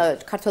ჩვენ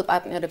ქართულ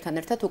პარტნიორებთან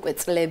ერთად უკვე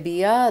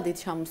წლებია დიდ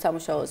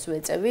სამუშაოს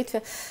ვეწევით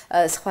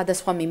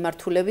სხვადასხვა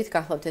მიმართულებით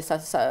გახლავთ ეს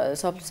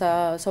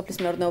სოფლის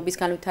მეურნეობის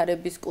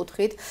განვითარების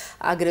კუთხით,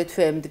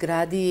 აგრეთვე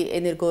მდგრადი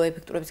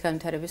ენერგოეფექტურობის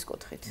განვითარების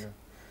კუთხით.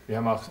 Wir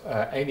haben auch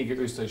einige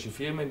österreichische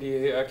Firmen, die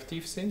hier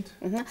aktiv sind.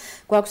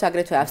 გვაქვს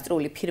აგრეთვე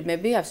ავსტრიული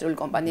ფირმები, ავსტრიული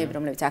კომპანიები,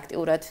 რომლებიც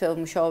აქტიურად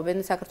მუშაობენ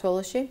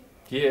საქართველოში.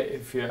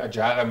 Hier für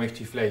Ajara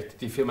möchte ich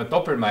vielleicht die Firma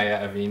Doppelmayr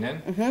erwähnen.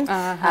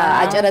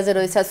 Ajara-ზე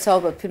როდესაც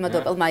საუბრობ, ფირმა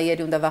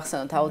Doppelmayr-ი უნდა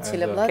ვახსენოთ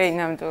აუცილებლად. კი,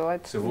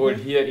 ნამდვილად. Sowohl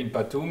hier in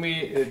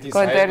Batumi die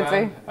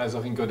Seilbahn, als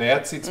auch in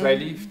Goderzi 2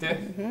 Lifte.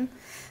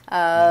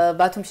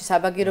 ბათუმში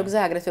საბაგირო გზა,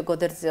 აგრეთვე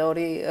გოდერძზე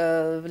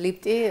 2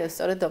 ლიფტი,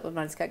 სწორედ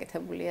Doppelmayr-ის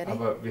გაკეთებული არის.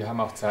 Aber wir haben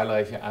auch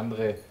zahlreiche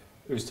andere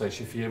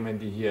österreichische Firmen,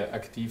 die hier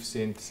aktiv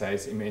sind, sei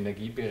es im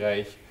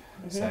Energiebereich,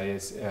 sei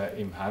es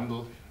im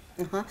Handel.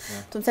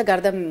 თუმცა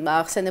გარდა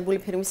ახსენებული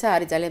ფირმისა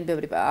არის ძალიან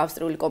ბევრი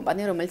ავსტრიული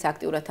კომპანია, რომელიც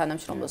აქტიურად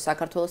თანამშრომლობს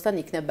საქართველოსთან,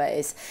 იქნება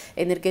ეს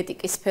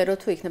ენერგეტიკის სფერო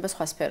თუ იქნება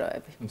სხვა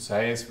სფეროები. Und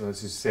sei es,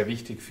 was ist sehr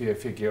wichtig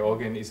für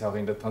Georgien, ist auch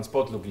in der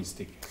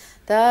Transportlogistik.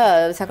 და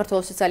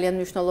საქართველოსი ძალიან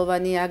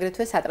მნიშვნელოვანია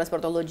აგრეთვე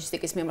სატრანსპორტო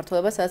ლოჯისტიკის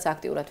მიმართულება, სადაც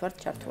აქტიურად ვართ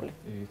ჩართული.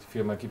 Die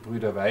Firma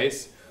Gebrüder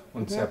Weiß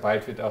und sehr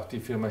bald wird auch die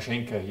Firma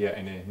Schenker hier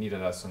eine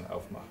Niederlassung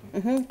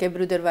aufmachen.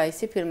 Gebrüder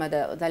Weiß-ი ფირმა და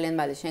ძალიან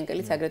მალე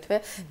შენკელიც აგრეთვე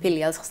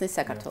ფილიალს ხსნის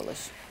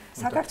საქართველოში.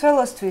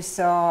 საქართველოსთვის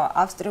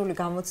ავსტრიული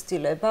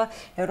გამოცდილება,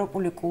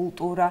 ევროპული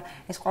კულტურა,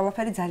 ეს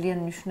ყველაფერი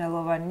ძალიან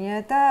მნიშვნელოვანია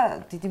და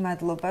დიდი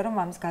მადლობა, რომ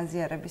ამის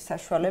გაზიარების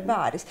sachschwaleba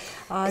არის.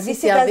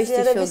 Diese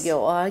Gazierების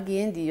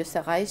Georgien, die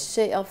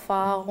österreichische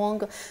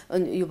Erfahrung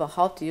und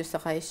überhaupt die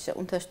österreichische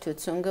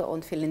Unterstützung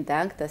und vielen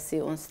Dank, dass Sie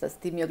uns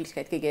die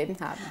Möglichkeit gegeben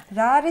haben.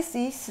 რა არის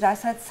ის,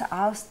 რასაც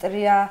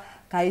ავსტრია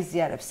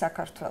გაიზიარებს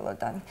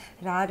საქართველოსთან?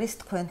 რა არის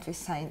თქვენთვის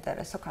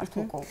საინტერესო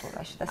ქართულ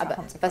კულტურაში და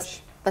სახელმწიფოში?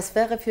 Was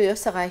wäre für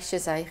österreichische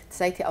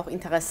Seite auch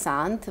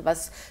interessant?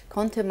 Was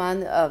konnte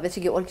man,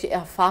 welche georgische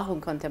Erfahrung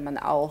konnte man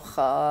auch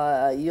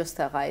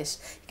Österreich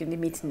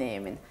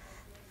mitnehmen?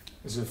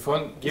 Also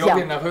von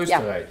Georgien nach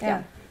Österreich?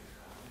 Ja.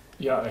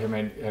 Ja, ich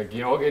meine,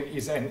 Georgien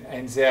ist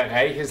ein sehr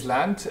reiches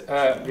Land.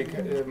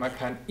 Man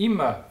kann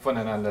immer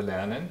voneinander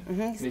lernen.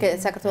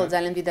 საქართველოს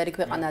ძალიან დიდარი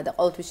ქვეყანაა და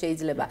ყოველთვის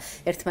შეიძლება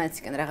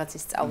ერთმანეთისგან რაღაც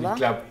ისწავლა.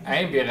 Ich glaube,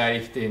 ein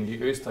Bereich, den die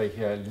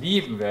Österreicher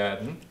lieben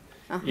werden,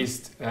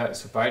 ist,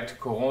 sobald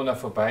Corona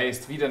vorbei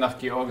ist, wieder nach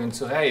Georgien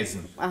zu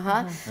reisen.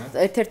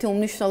 ერთ-ერთი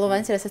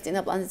უმნიშვნელოვანესი, რასაც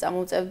წინა პლანზე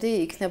წამოვწევდი,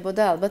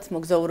 იქნებოდა ალბათ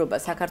მოგზაურობა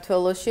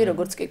საქართველოში,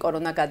 როგორც კი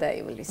კორონა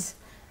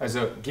გადაივლის.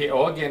 Also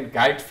Georgien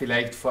galt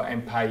vielleicht vor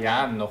ein paar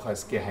Jahren noch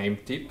als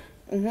Geheimtipp.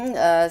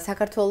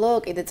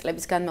 საქართველო კიდე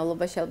წლების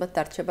განმავლობაში ალბათ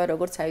დარჩება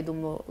როგორც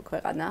საიდუმლო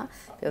ქვეყანა,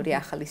 ბევრი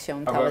ახალი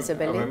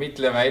შეუმთავაზებელი. Aber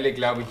mittlerweile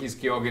glaube ich ist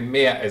Georgien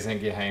mehr als ein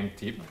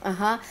Geheimtipp.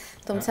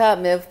 თუმცა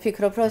მე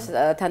ვფიქრობ, რომ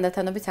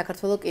თანდათანობით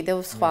საქართველო კიდევ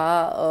სხვა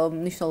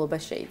მნიშვნელობა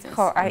შეიძენს.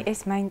 ხო, აი ეს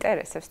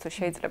მაინტერესებს თუ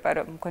შეიძლება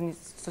რომ მგონი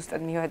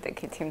ზუსტად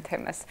მივადექით იმ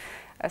თემას.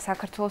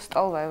 საქართველოს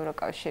ტოლვა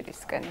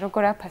ევროკავშირისკენ,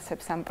 როგორ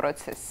აფასებს ამ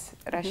პროცესს,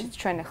 რაშიც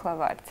ჩვენ ახლა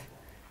ვართ?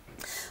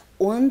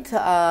 Und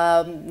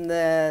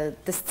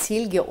das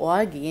Ziel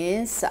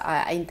Georgiens,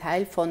 ein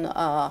Teil von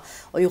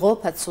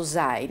Europa zu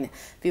sein.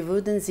 Wie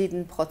würden Sie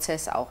den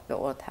Prozess auch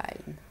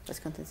beurteilen?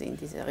 Was könnten Sie in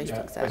diese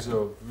Richtung sagen?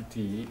 Also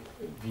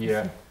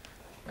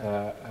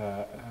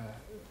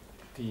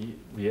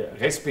wir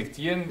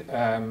respektieren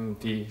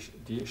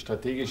die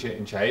strategische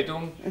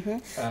Entscheidung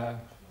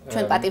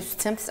ჩვენ პატივს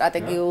ვცემთ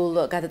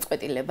სტრატეგიულ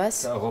გადაწყვეტილებას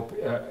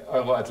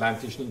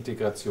euroatlantischen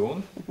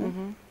Integration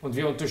und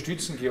wir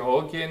unterstützen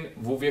Georgien,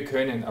 wo wir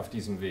können auf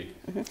diesem Weg.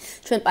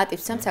 ჩვენ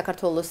პატივს ვცემთ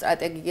საქართველოს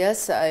სტრატეგიას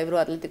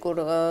ევროატლანტიკურ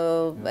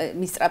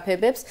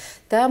მისწრაფებებს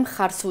და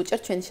მხარს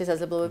ვუჭერთ ჩვენი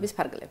შესაძლებლობების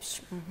ფარგლებში.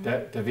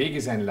 Der Weg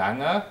ist ein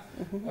langer,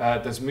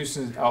 das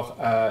müssen auch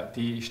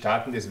die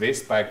Staaten des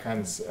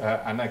Westbalkans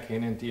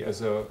anerkennen, die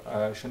also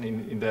schon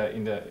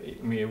im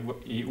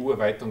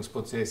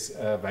EU-Erweiterungsprozess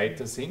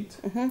weiter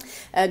sind.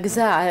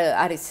 გზა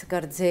არის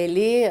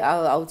გრძელი,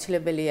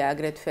 აუცილებელია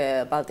აგრეთვე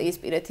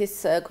ბალტიისპირეთის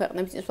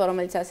ქვეყნების წინსვლა,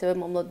 რომელიც ასევე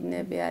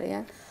მომლოდინები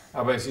არიან.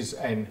 Aber es ist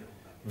ein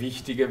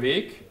wichtiger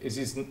Weg.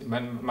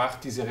 Man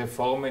macht diese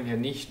Reformen ja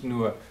nicht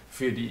nur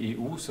für die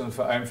EU, sondern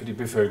vor allem für die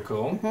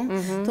Bevölkerung.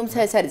 თუმცა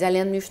ეს არის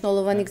ძალიან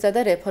მნიშვნელოვანი გზა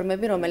და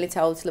რეფორმები, რომელიც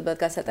აუცილებლად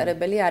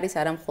გასატარებელი არის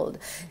არა მხოლოდ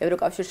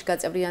ევროკავშირში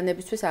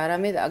გაწევრიანებისთვის,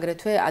 არამედ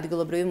აგრეთვე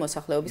ადგილობრივი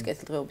მოსახლეობის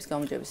კეთილდღეობის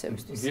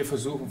გამოძიებისათვის. Wir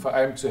versuchen vor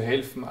allem zu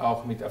helfen,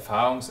 auch mit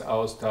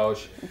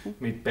Erfahrungsaustausch,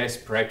 mit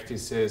Best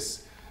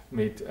Practices,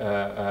 mit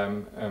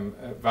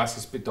was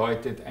es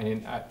bedeutet,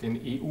 den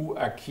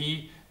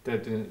EU-Acquis,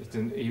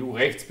 den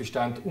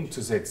EU-Rechtsbestand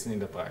umzusetzen in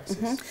der Praxis.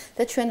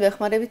 და ჩვენ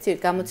ვეხმარებით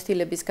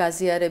გამოცდილების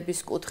გაზიარების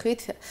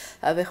კუთხით,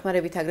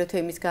 ვეხმარებით აგრეთვე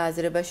იმის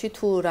გააზრებაში,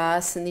 თუ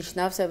რას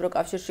ნიშნავს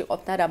ევროკავშირში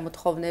ყოფნა, რა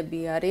მოთხოვნები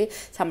არის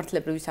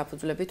სამართლებრივი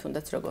საფუძვლები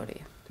თუნდაც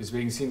როგორია.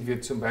 Deswegen sind wir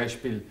zum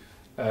Beispiel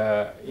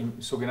im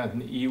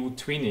sogenannten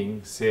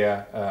EU-Twinning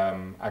sehr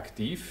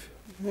aktiv.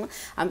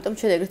 ამიტომ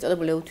ჩვენ ეგრეთ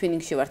წოდებულ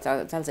EU-Twinning-ში ვართ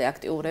ძალზე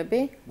აქტიურები.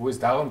 Wo es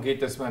darum geht,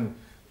 dass man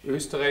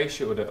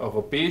österreichische oder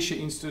europäische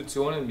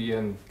Institutionen wie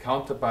ihren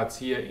Counterparts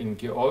hier in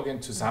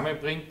Georgien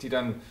zusammenbringt, die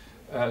dann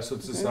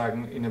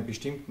sozusagen in einem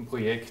bestimmten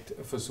Projekt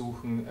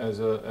versuchen,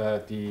 also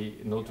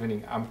die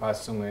notwendigen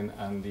Anpassungen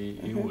an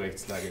die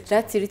EU-Rechtslage zu machen.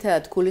 რაც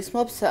ძირითადად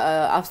გულისხმობს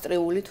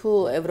ავსტრიული თუ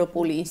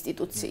ევროპული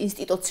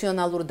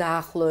ინსტიტუციონალურ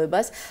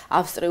დაახლოებას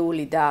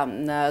ავსტრიული და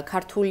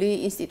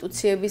ქართული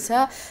ინსტიტუციებისა,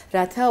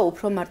 რათა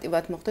უფრო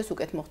მარტივად მოხდეს,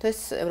 უკეთ მოხდეს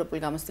ევროპული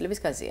გამოცდილების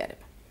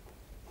გაზიარება.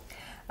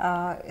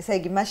 ესე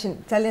იგი, მაშინ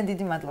ძალიან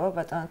დიდი მადლობა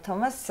ბატონო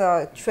თომას.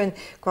 ჩვენ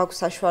გვაქვს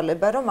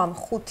საშუალება, რომ ამ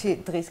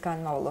 5 დღის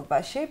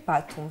განმავლობაში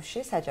ბათუმში,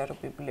 საჯარო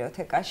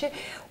ბიბლიოთეკაში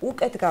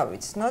უკეთ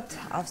გავიცნოთ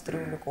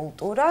ავსტრიული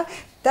კულტურა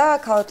და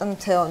ქალბატონო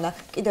თეონა,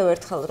 კიდევ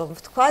ერთხელ რომ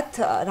ვთქვათ,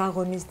 რა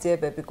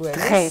ღონისძიებები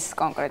გველის? დღეს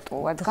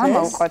კონკრეტულად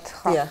გამოვყოთ,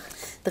 ხო?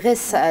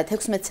 დღეს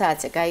 16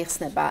 საათზე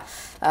გაიხსნება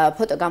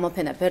ფოტო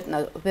გამოფენა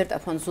ბერტა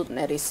ფონ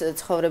ზუტნერის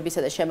ცხოვრებისა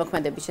და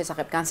შემოქმედების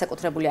შესახებ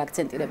განსაკუთრებული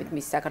აქცენტირებით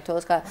მის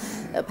საქართველოს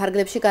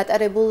ფარგლებში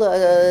გატარებულ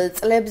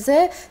წლებზე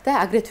და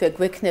აგრეთვე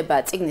გვექნება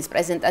წიგნის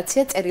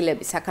პრეზენტაცია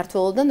წერილები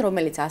საქართველოსდან,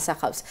 რომელიც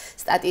ასახავს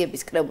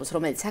სტატიების კრებულს,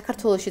 რომელიც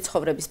საქართველოში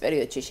ცხოვრების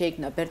პერიოდში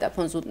შეიქმნა ბერტა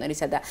ფონ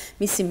ზუტნერისა და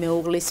მისი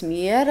მეუღლის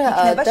მიერ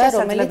და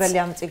რომელიც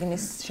ამ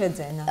წიგნის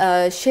შეძენა.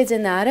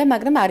 შეძენა არა,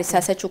 მაგრამ არის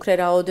სასაჩუქრე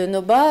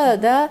რაოდენობა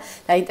და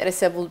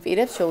დაინტერესებულ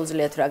პირებს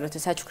შეუძლიათ რომ აგრეთვე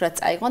საჩუქრად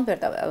წაიყვან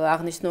ბერტა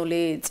აღნიშნული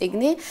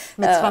წიგნი.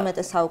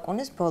 მე-19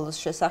 საუკუნის ბოლოს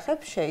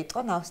შესახებ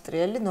შეიტყონ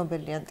ავსტრიელი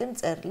ნობელიანტი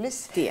წერლის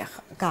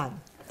გან.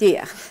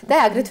 დიახ. და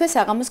აგრეთვე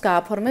საღამოს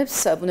გააფორმებს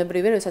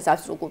ბუნებრივია, როდესაც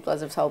ავსტრიულ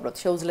კულტურაზე ვსაუბრობთ,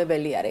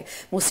 შეუძლებელი არის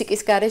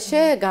მუსიკის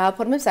გარეშე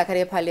გააფორმებს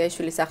ზაქარია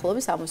ფალიაშვილის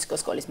სახელობის სამუსიკო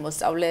სკოლის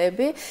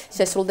მოსწავლეები,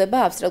 შესრულდება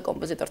ავსტრიელ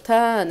კომპოზიტორთა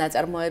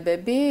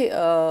ნაწარმოებები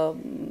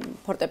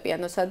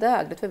ფორტეპიანოსა და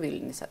აგრეთვე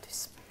ვიოლინისათვის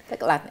და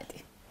კლარნეტი.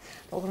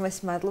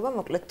 უღრმესი მადლობა,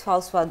 მოკლედ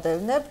თვალს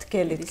ვადევნებთ,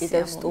 გელით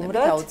კიდევ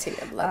სტუმრად.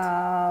 აუცილებლად.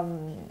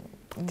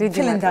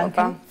 დიდი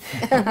მადლობა.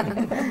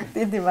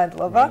 დიდი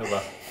მადლობა.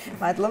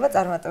 მადლობა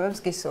წარმატებებს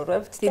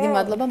გისურვებთ. დიდი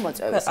მადლობა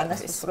მოწვევისთვის. ქვეყანას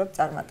გისურვებთ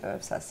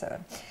წარმატებებს ასევე.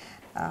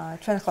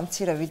 ჩვენ ხომ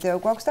მცირე ვიდეო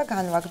გვაქვს და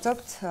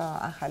განვაგრძობთ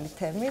ახალი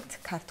თემით,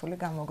 ქართული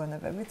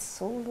გამოგონებებით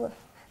სულ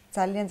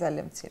ძალიან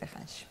მცირე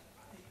ხანში.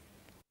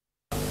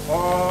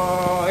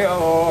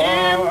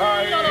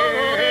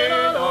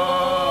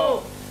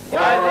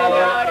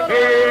 Ajara!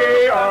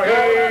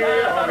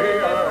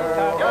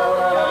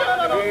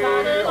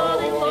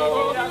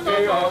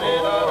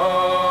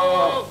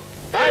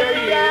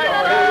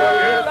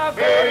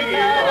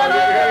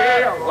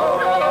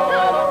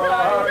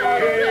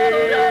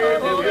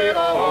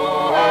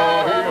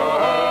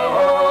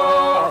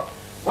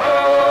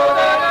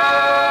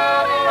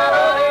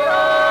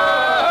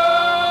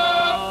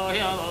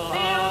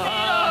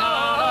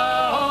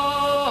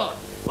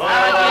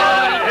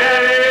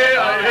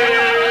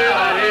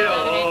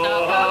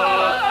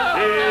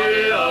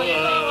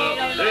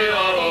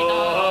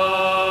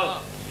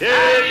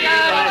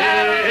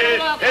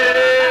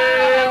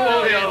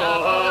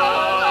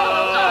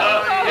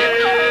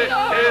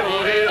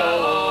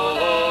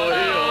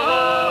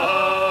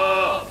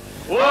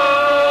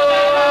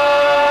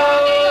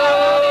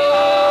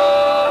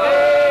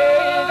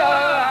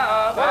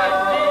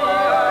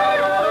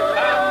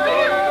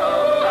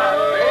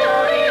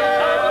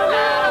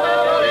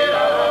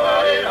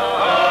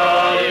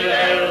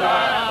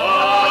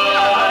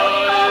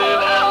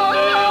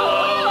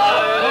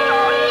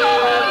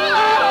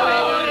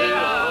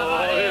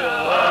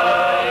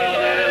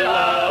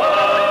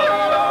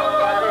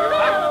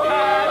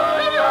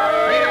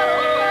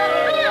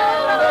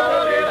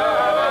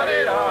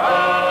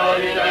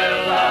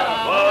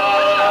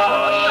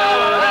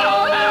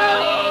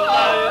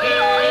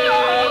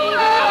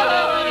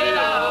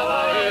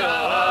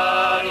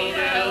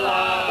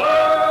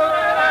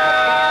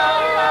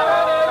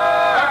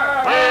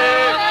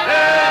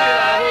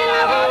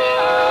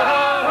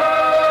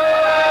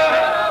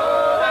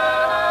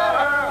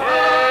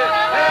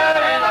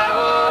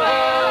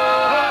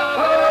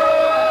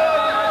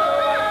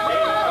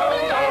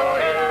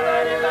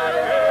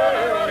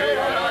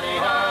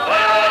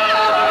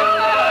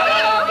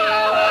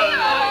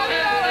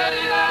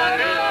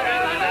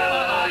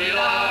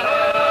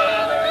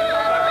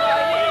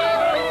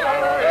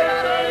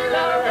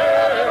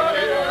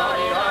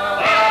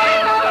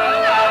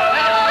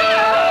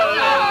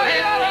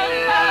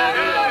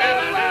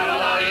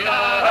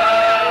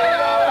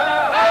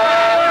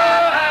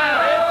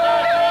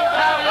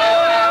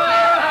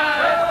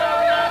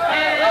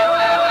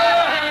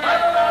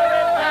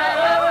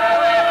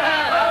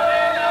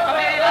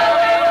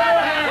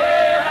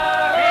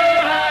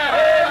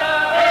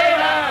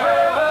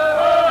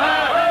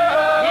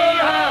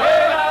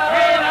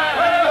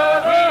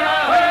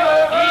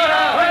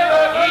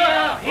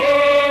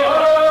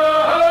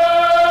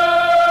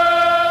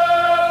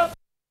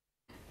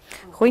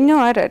 ღვინო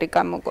არ არის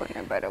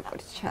გამოგონება,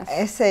 როგორც ჩანს.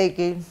 ესე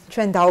იგი,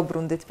 ჩვენ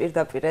დაუბრუნდით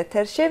პირდაპირ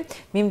ეთერში.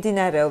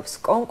 მიმდინარეობს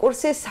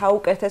კონკურსი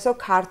საუკეთესო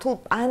ქართულ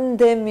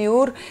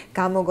პანდემიურ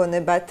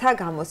გამოგონებათა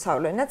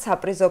გამოსავლენად.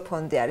 საპრიზო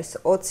ფონდი არის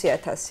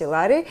 20,000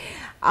 ლარი.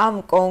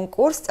 ამ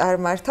კონკურსს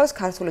წარმართავს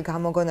ქართული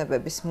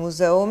გამოგონებების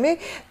მუზეუმი,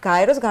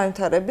 გაეროს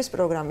განვითარების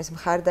პროგრამის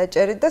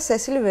მხარდაჭერით და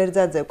სესილი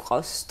ვერძაძე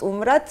გყავს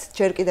სტუმრად.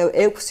 ჯერ კიდევ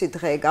 6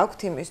 დღე გაქვთ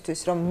იმისთვის,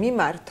 რომ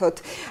მიმართოთ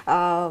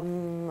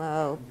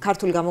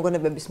ქართული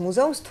გამოგონებების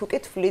მუზეუმს, თუ კი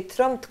თვლით,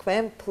 რომ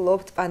თქვენ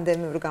ფლობთ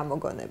პანდემიურ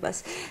გამოგონებას.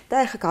 და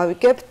ეხლა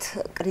გავიგებთ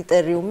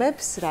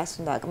კრიტერიუმებს, რას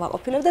უნდა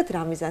აკმაყოფილებდეთ,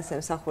 რა მიზანს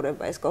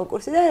ემსახურება ეს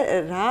კონკურსი და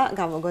რა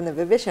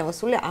გამოგონებებია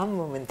შემოსული ამ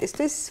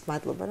მომენტისთვის.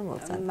 მადლობა, რომ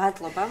მოვწანთ.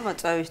 მადლობა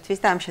მოწვევისთვის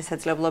და ამ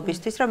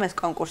შესაძლებლობისთვის, რომ ეს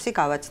კონკურსი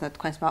გავაცნოთ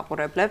თქვენს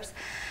მაყურებლებს.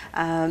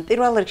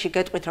 პირველ რიგში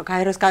გეტყვით, რომ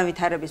გაეროს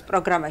განვითარების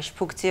პროგრამაში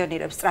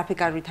ფუნქციონირებს სწრაფი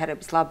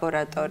განვითარების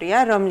ლაბორატორია,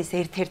 რომლის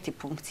ერთ-ერთი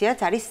ფუნქციაც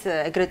არის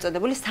ეგრეთ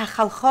წოდებული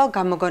სახალხო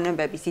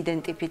გამოგონებების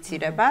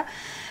იდენტიფიცირება.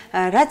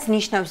 რაც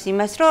ნიშნავს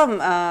იმას, რომ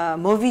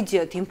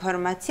მოვიდიოთ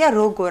ინფორმაცია,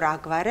 როგორ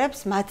აგვარებს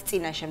მათ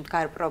წინაშე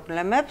მდგარ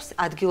პრობლემებს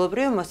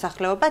ადგილობრივი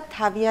მოსახლეობა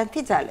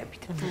თავიანთი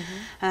ძალებით.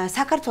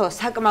 საქართველოს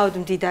საკმაოდ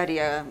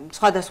მდიდარია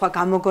სხვადასხვა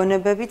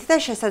გამოგონებებით და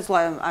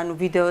შესაძლოა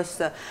ვიდეოს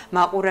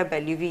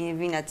მაყურებელი,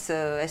 ვინაც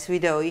ეს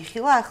ვიდეო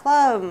იხილა, ახლა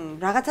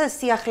რაღაცა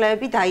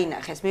სიახლეები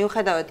დაინახეს.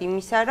 მიუხედავად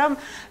იმისა, რომ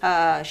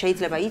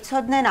შეიძლება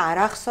იცოდნენ, არ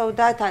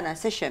ახსოვდათ ან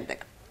ასე შემდეგ.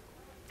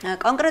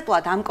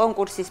 კონკრეტულად ამ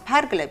კონკურსის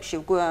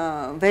ფარგლებში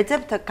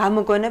ვეძებთ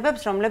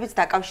გამოგონებებს, რომლებიც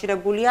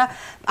დაკავშირებულია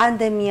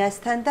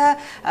პანდემიასთან და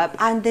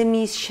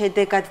პანდემიის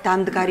შედეგად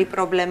დამდგარი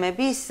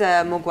პრობლემების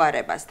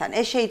მოგვარებასთან.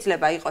 ეს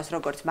შეიძლება იყოს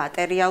როგორც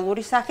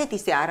მატერიალური სახით,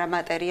 ისე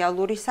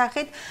არამატერიალური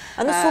სახით.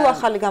 ანუ სულ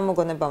ახალი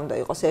გამოგონება უნდა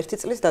იყოს 1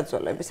 წლის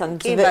დაძველების, ანუ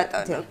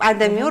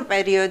პანდემიურ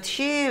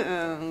პერიოდში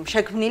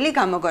შექმნილი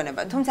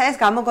გამოგონება. თუმცა ეს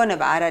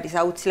გამოგონება არ არის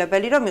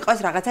აუცილებელი, რომ იყოს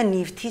რაღაცა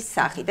ნივთის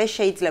სახით. ეს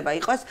შეიძლება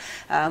იყოს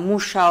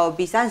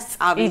მუშაობის ან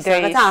სწავლის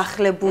რაღაცა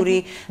ახლებური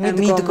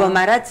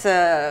მიდგომა, რაც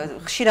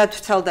ხშირად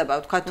ვრცელდება,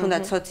 თქვა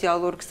თუნდაც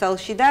სოციალურ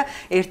ქსელში და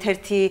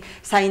ერთ-ერთი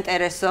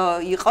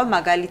საინტერესო იყო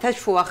მაგალითად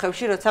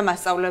შუახევში, როცა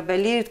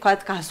მასწავლებელი თქვა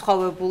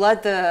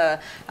განსხვავებულად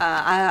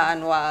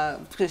ანუ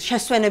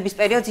შესვენების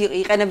პერიოდს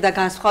იყენებდა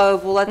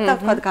განსხვავებულად და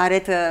თქვა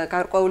გარეთ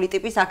გარკვეული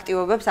ტიპის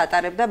აქტივობებს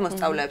ატარებდა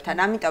მოსწავლეებთან.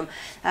 ამიტომ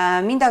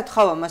მინდა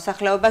ვთხოვო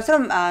მოსახლეობას,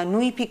 რომ ნუ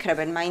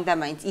იფიქრებენ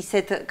მაინდა-მაინც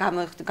ისეთ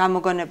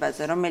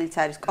გამოგონებაზე, რომელიც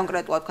არის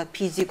კონკრეტულად თქვა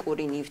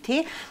ფიზიკური ნივთი,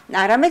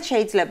 არამედ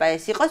შეიძლება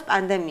ეს იყოს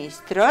პანდემიის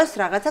დროს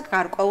რაღაცა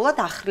გარკვეულად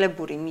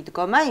ახლებური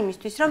მიდგომა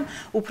იმისთვის, რომ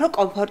უფრო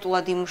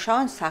კომფორტულად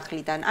იმუშაონ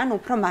სახლიდან, ან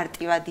უფრო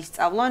მარტივად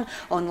ისწავლონ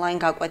ონლაინ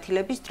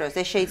გაკვეთილების დროს.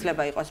 ეს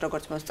შეიძლება იყოს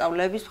როგორც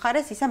მოსწავლეების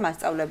მხარეს, ისე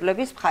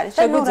მასწავლებლების მხარეს.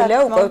 შეგვიძლია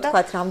უკვე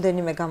ვთქვათ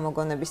რამდენიმე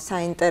გამოგონების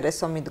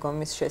საინტერესო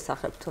მიდგომის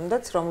შესახებ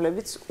თუნდაც,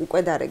 რომლებიც უკვე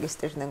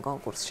დარეგისტრირდნენ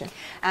კონკურსში.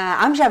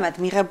 ამჟამად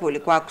მიღებული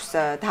გვაქვს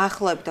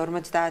დაახლოებით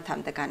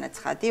 50-მდე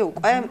განაცხადი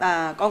უკვე.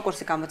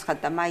 კონკურსი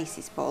გამოცხადდა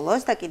მაისის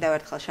ბოლოს და კიდევ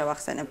ერთხელ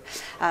შევახსენებ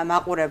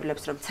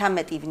მაყურებლებს, რომ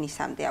 13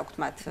 ივნისამდე აქვთ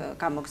მათ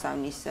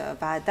გამოგზავნის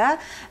ვადა.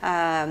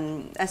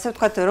 ასე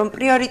ვთქვათ, რომ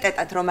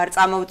პრიორიტეტად რომ არ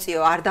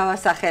წამოვწიო, არ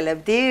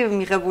დავასახელებდი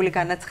მიღებული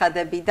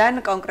განაცხადებიდან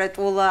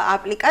კონკრეტულ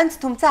აპლიკანტს,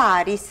 თუმცა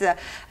არის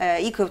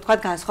იქ ვთქვათ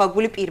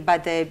განსხვავებული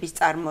პირბადეების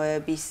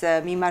წარმოების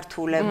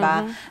მიმართულება.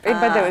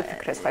 პირბადეები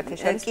ფიქრეს ხათ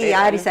ეს არის. კი,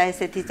 არის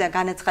ესეთი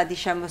განაცხადი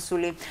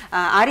შემოსული.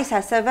 არის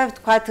ასევე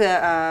ვთქვათ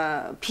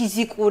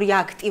ფიზიკური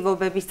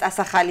აქტივობების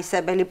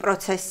წასახალისებელი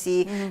პროცესი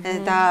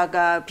და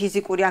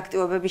ფიზიკური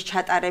აქტივობების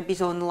ჩატარების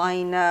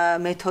ონლაინ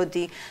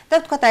მეთოდი და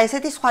ვთქვათ აი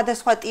ესეთი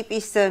სხვადასხვა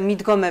ტიპის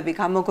მიდგომები,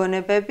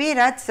 გამოგონებები,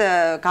 რაც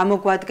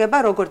გამოგვადგება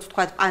როგორც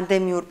ვთქვათ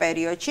პანდემიურ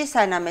პერიოდში,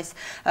 სანამ ეს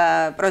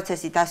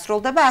პროცესი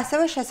დასრულდება,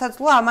 ასევე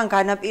შესაძლოა ამან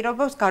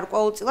განაპირობებს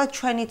გარკვეულწილად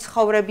ჩვენი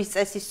ცხოვრების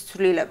წესის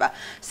ცვლილება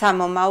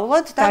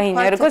სამომავლოდ და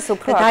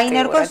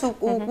დაინერგოს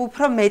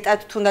უფრო მეტად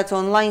თუნდაც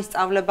ონლაინ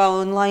სწავლება,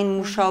 ონლაინ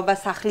მუშაობა,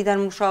 სახლიდან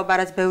მუშაობა,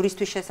 რაც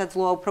ბევრისთვის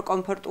შესაძლოა უფრო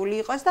კომფორტული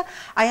იყოს და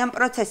აი ამ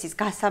პროცესის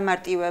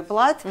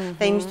გასამარტივებლად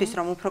და იმისთვის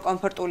რომ უფრო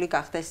კომფორტული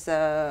გახდეს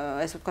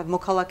ესე ვთქვათ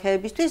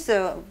მოქალაქეებისთვის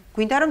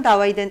გვინდა რომ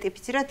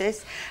დავაიდენტიფიციროთ ეს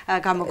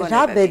გამოგონებები.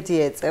 რა ბედი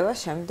ეწევა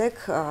შემდეგ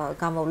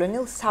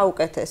გამოვლენილ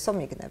საუკეთესო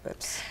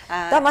მიგნებებს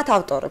და მათ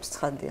ავტორებს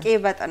ცხადია. კი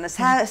ბატონო,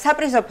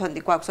 საპრიზო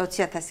ფონდი გვაქვს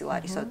 20,000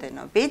 ლარის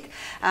ოდენობით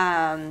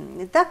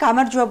და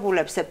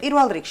გამარჯვებულებს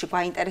პირველ რიგში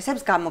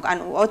გვაინტერესებს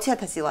ანუ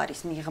 20,000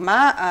 ლარის მიღმა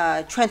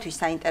ჩვენთვის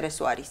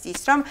საინტერესო არის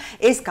ის, რომ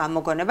ეს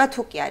გამოგონება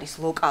თუ კი არის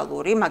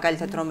ლოკალური,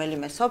 მაგალითად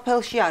რომელიმე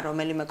სოფელში ან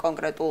რომელიმე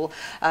კონკრეტულ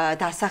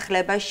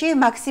დასახლებაში,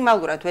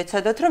 მაქსიმალურად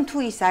ვეცადოთ, რომ თუ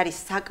ის არის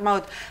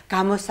საკმაოდ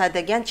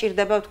გამოსადეგი ან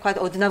ჭირდება ვთქვათ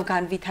ოდნავ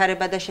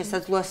განვითარება და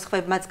შესაძლოა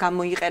სხვებმაც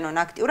გამოიყენონ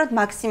აქტიურად,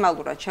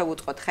 მაქსიმალურად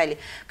შევუწყოთ ხელი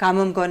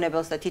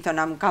გამომგონებელს და თვითონ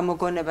ამ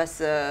გამოგონებას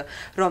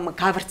რომ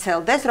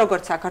გავრცელდეს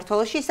როგორც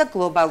საქართველოში, ისე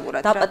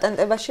გლობალურად.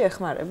 დაპატენტებაში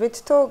ეხმარებით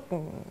თუ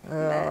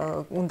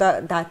უნდა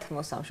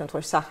დათმოს ამ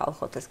შემთხვევაში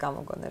სახალხოთ ეს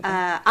გამოგონება?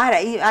 არა,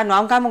 ანუ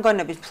ამ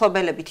გამოგონების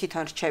მფლობელები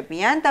თვითონ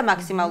რჩებიან და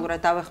მაქსიმალურად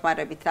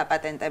დავეხმარებით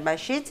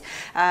დაპატენტებაშიც.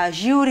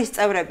 ჟიურის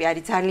წევრები არის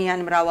არის ძალიან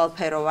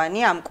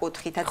მრავალფეროვანი ამ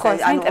კუთხითაც. ხო,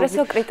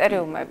 საინტერესო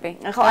კრიტერიუმები.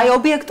 ხო, აი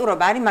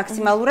ობიექტურობა არის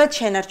მაქსიმალურად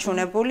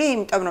შენარჩუნებული,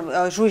 იმიტომ რომ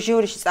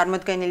ჟურიში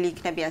წარმოდგენილი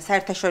იქნებიან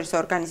საერთაშორისო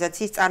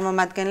ორგანიზაციის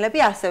წარმომადგენლები,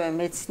 ასევე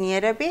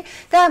მეცნიერები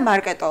და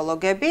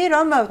მარკეტოლოგები,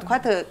 რომ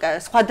ვთქვათ,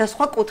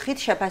 სხვადასხვა კუთხით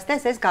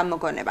შეფასდეს ეს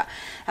გამოგონება.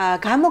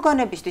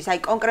 გამოგონებისთვის აი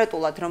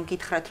კონკრეტულად რომ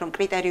გითხრათ, რომ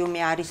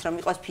კრიტერიუმი არის, რომ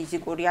იყოს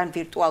ფიზიკური ან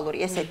ვირტუალური,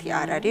 ესეთი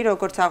არ არის,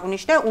 როგორც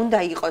აღვნიშნე, უნდა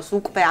იყოს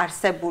უკვე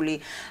არსებული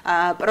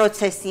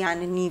პროცესი ან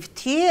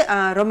ნივთი,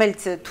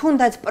 რომელიც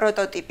თუნდაც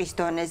პროტოტიპის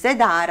დონეზე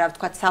და არა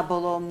ვთქვათ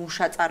საბოლოო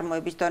მუშა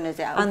წარმოების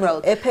დონეზე,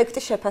 უბრალოდ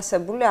ეფექტი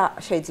შეფასებული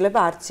შეიძლება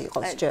არც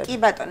იყოს ჯერ. კი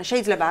ბატონო,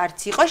 შეიძლება არც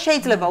იყოს,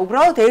 შეიძლება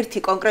უბრალოდ ერთი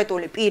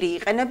კონკრეტული პირი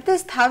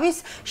იყენებდეს თავის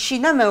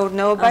შინა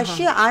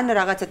მეურნეობაში ან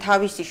რაღაცა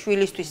თავისი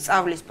შვილისთვის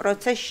სწავლის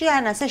პროცესში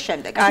ან ასე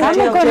შემდეგ.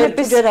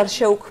 ჯერ არ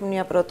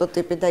შეუქმნია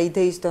პროტოტიპი და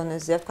იდეის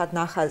დონეზეა, ვთქვათ,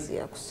 ნახაზი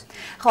აქვს.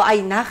 ხო, აი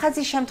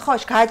ნახაზის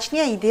შემთხვევაში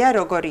გააჩნია იდეა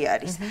როგორი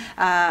არის.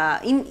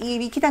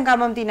 იქიდან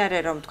გამომდინარე,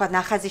 რომ ვთქვათ,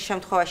 ნახაზის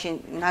შემთხვევაში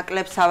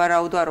ნაკლებ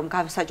სავარაუდოა, რომ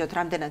გავსაჯოთ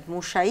რამდენად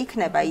მუშა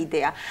იქნება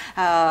იდეა.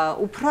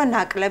 უფრო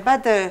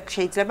ნაკლებად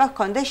შეიძლება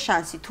ჰქონდეს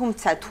შანსი,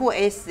 თუმცა თუ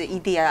ეს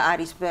იდეა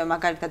არის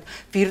მაგალითად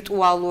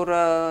ვირტუალურ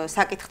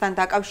საკითხთან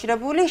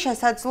დაკავშირებული,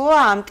 შესაძლოა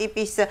ამ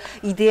ტიპის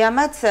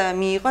იდეამაც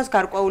მიიღოს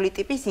გარკვეული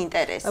ტიპის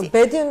ინტერესი.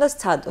 ბედი უნდა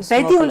სცადოს.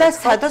 ბედი უნდა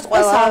სცადოს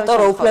ყველა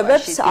საავტორო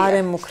უფლებებს არ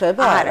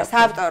ემუქრება. არა,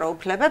 საავტორო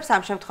უფლებებს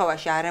ამ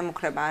შემთხვევაში არ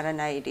ემუქრება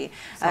არანაირი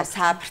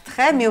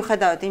საფრთხე,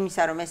 მიუხედავად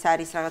იმისა, რომ ეს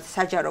არის რაღაც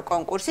საჯარო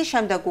კონკურსი,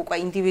 შემდეგ უკვე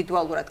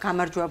ინდივიდუალურად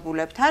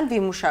გამარჯვებულებთან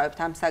ვიმუშავებთ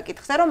ამ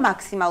საკითხზე, რომ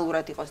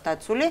მაქსიმალურად იყოს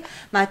დაცული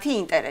მათი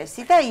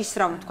ინტერესი და ის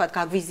რომ თქვათ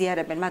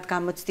გაგვიზიარებენ მათ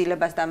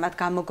გამოცდილებას და მათ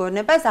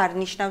გამოგონებას არ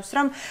ნიშნავს,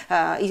 რომ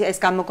ეს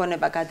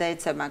გამოგონება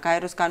გადაეცემა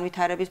გაეროს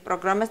განვითარების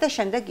პროგრამას და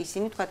შემდეგ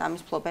ისინი თქვათ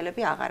ამის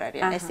მფლობელები აღარ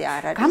არიან. ესე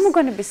არ არის.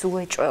 გამოგონების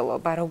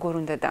უეჭველობა როგორ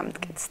უნდა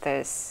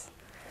დამტკიცდეს?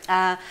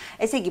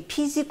 ესე იგი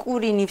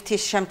ფიზიკური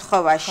ნივთის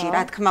შემთხვევაში,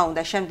 რა თქმა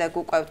უნდა, შემდეგ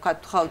უკვე ვთქვათ,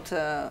 ვთხოვთ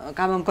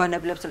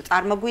გამომგონებლებს, რომ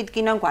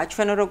წარმოგვიდგინონ,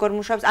 გვაჩვენონ როგორ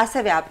მუშაობს,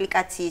 ასევე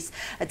აპლიკაციის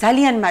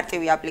ძალიან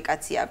მარტივი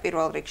აპლიკაცია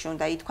პირველ რიგში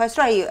უნდა ითქვას,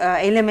 რომ აი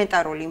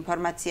ელემენტარული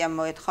ინფორმაცია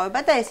მოეთხოვება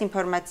და ეს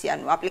ინფორმაცია,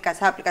 ანუ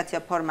აპლიკაციო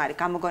ფორმა არის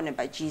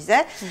გამოგონება G-ზე,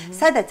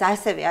 სადაც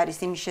ასევე არის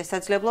იმის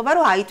შესაძლებლობა,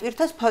 რომ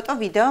აიტვირთოს ფოტო,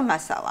 ვიდეო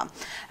მასალა.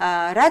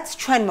 რაც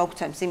ჩვენ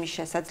მოგცემს იმის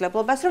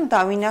შესაძლებლობას, რომ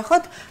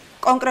დავინახოთ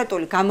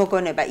კონკრეტული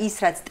გამოგონება ის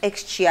რაც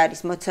ტექსტში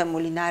არის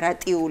მოცემული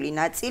ნარატიული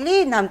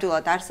ნაწილი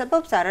ნამდვილად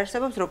არსებობს არ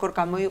არსებობს როგორ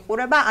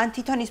გამოიყურება ან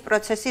თვითონ ის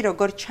პროცესი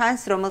როგორ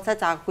ჩანს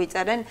რომელსაც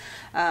აღვიწერენ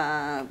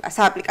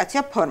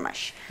სააპლიკაციო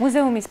ფორმაში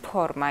მუზეუმის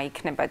ფორმა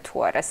იქნება თუ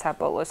არა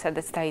საბოლოო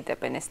სადაც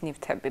დაიდებენ ეს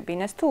ნივთები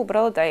ბინას თუ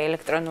უბრალოდ აი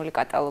ელექტრონული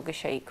კატალოგი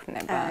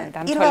შეიქმნება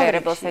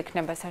დამთვალიერებელს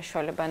ექნება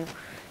საშუალება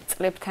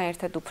წლებთან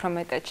ერთად უფრო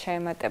მეტად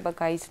შეემატება,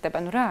 გაიზრდება,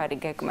 ну რა არის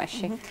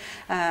გეგმაში?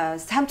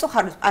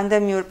 სამწუხაროდ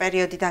პანდემიურ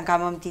პერიოდიდან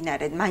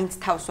გამომდინარე, მაინც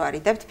თავს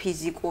ვარიდებთ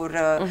ფიზიკურ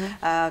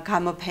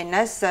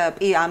გამოფენას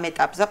ამ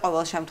ეტაპზე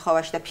ყოველ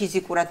შემთხვევაში და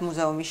ფიზიკურად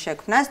მუზეუმის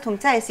შექმნას,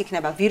 თუმცა ეს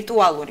იქნება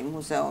ვირტუალური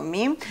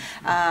მუზეუმი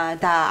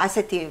და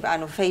ასეთი,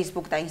 ანუ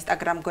Facebook და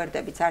Instagram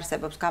გვერდებიც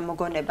არსებობს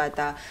გამოგონება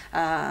და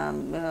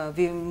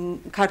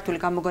ქართული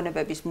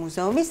გამოგონებების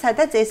მუზეუმი,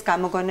 სადაც ეს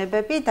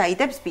გამოგონებები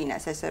დაიდებს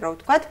ბინას, ესე რომ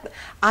ვთქვათ,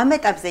 ამ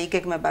ეტაპზე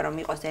იგეგმება რომ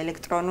იყოს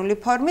ელექტრონული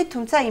ფორმით,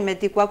 თუმცა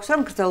იმედი გვაქვს,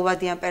 რომ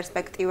გრძელვადიან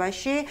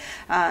პერსპექტივაში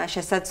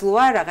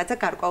შესაძლოა რაღაცა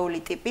გარკვეული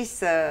ტიპის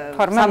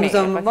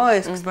სამუზეუმო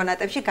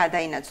ექსპონატებში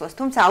გადაინაცვლოს.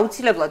 თუმცა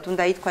აუცილებლად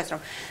უნდა ითქვას,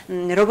 რომ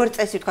როგორც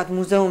წესი ვთქვათ,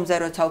 მუზეუმზე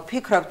როცა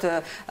ვფიქრობთ,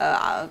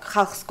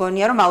 ხალხს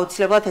გონია, რომ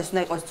აუცილებლად ეს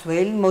უნდა იყოს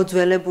ძველი,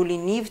 მოძველებული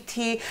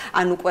ნივთი,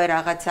 ან უკვე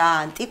რაღაცა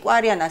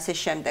ანტიკვარი, ან ასე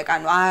შემდეგ.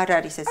 ანუ არ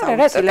არის ეს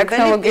აუცილებელი.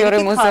 ტექნოლოგიური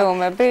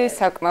მუზეუმები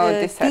საკმაოდ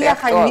ის არის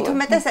აქტუალური. მით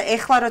უმეტეს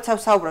ეხლა როცა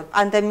ვსაუბრობ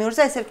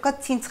პანდემიურზე, ესე ვთქვათ,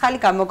 ცინცხალი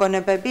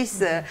გამოგონებების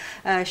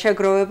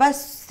შეგროვებას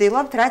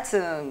ვცდილობთ, რაც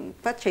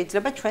ვთქვათ,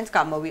 შეიძლება ჩვენც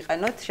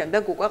გამოვიყენოთ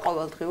შემდეგ უკვე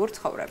ყოველდღიურ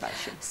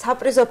ცხოვრებაში.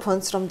 საპრიზო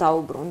ფონდს რომ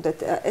დაუბრუნდეთ,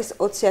 ეს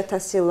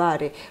 20,000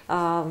 ლარი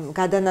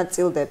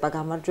გადანაწილდება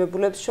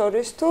გამარჯვებულებს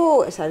შორის თუ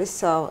ეს არის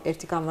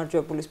ერთი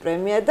გამარჯვებულის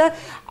პრემია და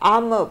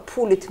ამ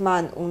ფულით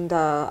მან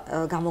უნდა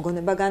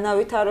გამოგონება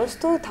განავითაროს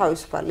თუ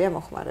თავისუფალია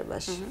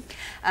მოხმარებაში?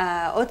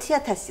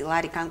 20,000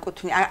 ლარი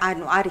განკუთვნილი,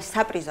 ანუ არის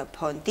საპრიზო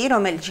ფონდი,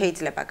 რომელიც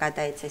შეიძლება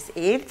გადაეცეს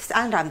ერთს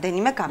ან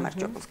რამდენიმე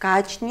გამარჯვებულს.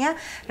 გააჩნია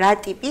რა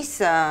ტიპის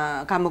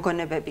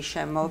გამოგონებების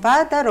შემოვა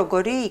და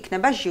როგორი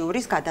იქნება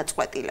ჟიურის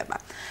გადაწყვეტილება.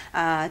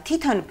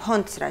 თვითონ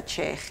ფონდს რაც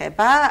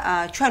შეეხება,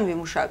 ჩვენ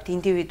ვიმუშავებთ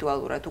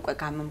ინდივიდუალურად უკვე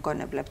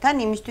გამომგონებლებთან,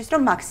 იმისთვის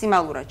რომ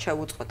მაქსიმალურად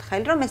შევუწყოთ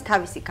ხელი, რომ ეს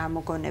თავისი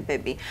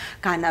გამოგონებები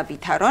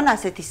განავითარონ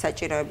ასეთი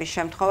საჭიროების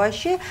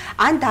შემთხვევაში,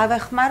 ან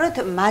დავეხმაროთ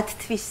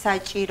მათთვის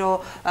საჭირო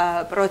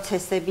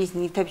პროცესების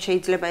ნივთებს,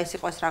 შეიძლება ეს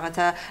იყოს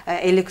რაღაცა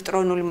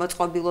ელექტრონული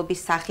მოწყობილობის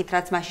სახით,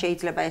 რაც მას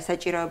შეიძლება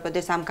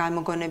ესაჭიროებოდეს ამ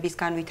გამოგონების ტიპის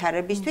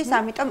განვითარებისთვის,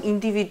 ამიტომ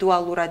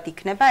ინდივიდუალურად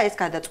იქნება ეს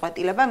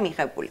გადაწყვეტილება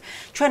მიღებული.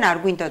 ჩვენ არ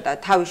გვინდოდა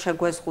თავი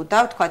შეგვეზღუდა,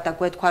 თქვა და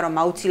გვეთქვა რომ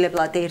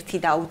აუცილებლად ერთი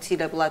და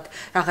აუცილებლად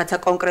რაღაცა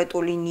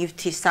კონკრეტული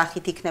ნივთის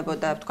სახით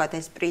იქნებოდა, თქვა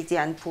ეს პრიზი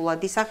ან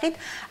ფულადი სახით,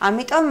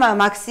 ამიტომ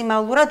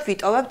მაქსიმალურად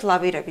ვიტოვებთ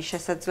ლავირების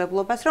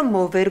შესაძლებლობას, რომ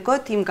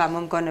მოვერგოთ იმ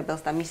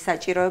გამომგონებელს და მის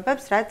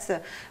საჭიროებებს, რაც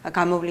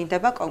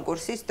გამოვლინდება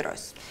კონკურსის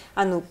დროს.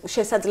 ანუ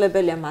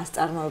შესაძლებელია მას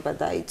წარმოება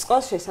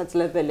დაიწყოს,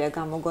 შესაძლებელია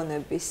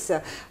გამოგონების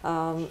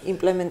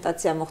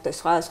იმპლემენტაცია მოხდეს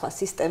სხვადასხვა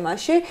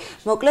სისტემაში.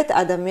 მოკლედ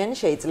ადამიანი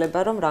შეიძლება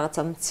რომ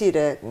რაღაცა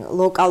მცირე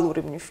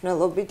ლოკალური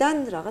მნიშვნელობიდან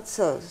რაღაც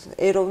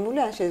ეროვნული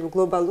ან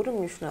გლობალური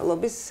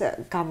მნიშვნელობის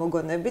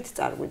გამოგონებით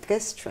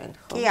წარგვიდგეს ჩვენ,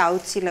 ხო? კი,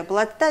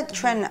 აუცილებლად და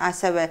ჩვენ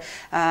ასევე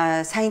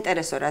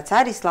საინტერესო რაც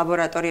არის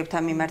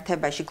ლაბორატორიებთან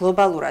მიმართებაში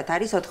გლობალურად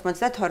არის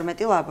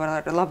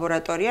 92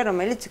 ლაბორატორია,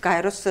 რომელიც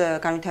გაეროს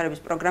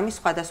განვითარების პროგრამის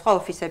სხვადასხვა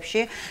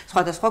ოფისებში,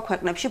 სხვადასხვა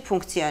ქვეყნებში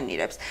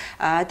ფუნქციონირებს.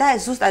 და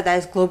ზუსტად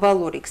ეს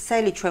გლობალური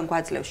ქსელი ჩვენ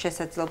გვაძლევს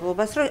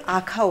შესაძლებლობას, რომ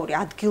აქაური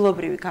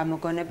ადგილობრივი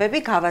გამოგონებები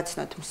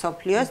გავაცნოთ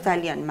მსოფლიოს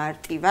ძალიან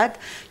მარტივად,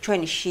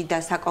 ჩვენი შიდა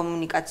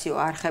საკომუნიკაციო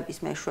არხების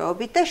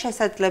მეშვეობით და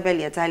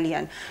შესაძლებელია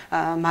ძალიან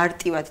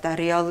მარტივად და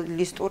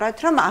რეალისტურად,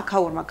 რომ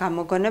აქაურმა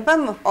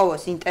გამოგონებამ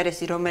პოვოს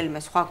ინტერესი რომელიმე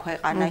სხვა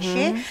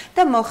ქვეყანაში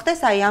და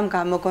მოხდეს აი ამ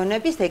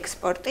გამოგონების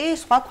ექსპორტი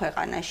სხვა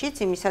ქვეყანაშიც,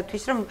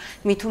 იმისათვის რომ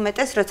მით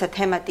უმეტეს, როცა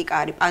თემატიკა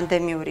არის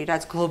პანდემიური,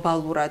 რაც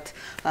გლობალურად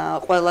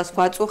ყველას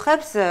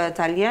გვაწუხებს,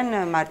 ძალიან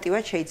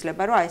მარტივად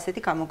შეიძლება რომ აი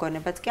ესეთი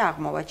გამოგონებაც კი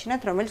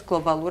აღმოვაჩინოთ, რომელიც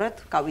გლობალურად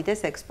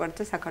გავიდეს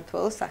ექსპორტზე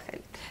საქართველოს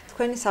სახელით.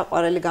 თქვენი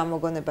საყვარელი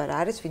გამოგონება რა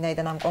არის?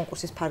 ვინაიდან ამ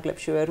კონკურსის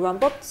ფარგლებში ვერ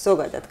ვამბობთ,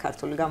 ზოგადად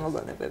ქართული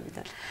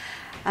გამოგონებებიდან.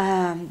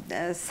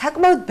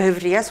 საკმაოდ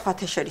ბევრია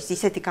სხვათა შორის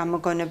ისეთი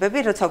გამოგონებები,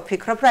 როცა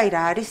ვფიქრობ, რომ აი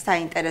რა არის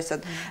საინტერესო.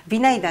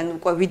 ვინაიდან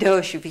უკვე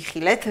ვიდეოში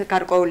ვიხილეთ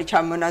გარკვეული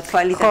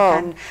ჩამონათვალი და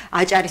თან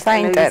აჭარის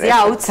ტელევიზია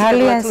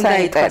აუცილებლად უნდა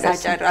იყოს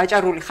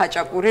აჭარული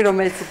ხაჭაპური,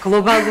 რომელიც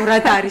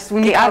გლობალურად არის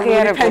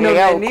უნიკალური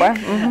ფენომენი,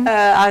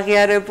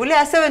 აღიარებული.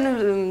 ასევე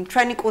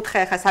ჩვენი კუთხე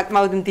ახლა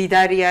საკმაოდ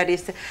მდიდარი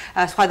არის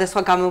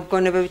სხვადასხვა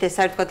გამოგონებებით, ეს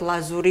არის თქვა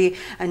ლაზური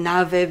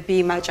ნავები,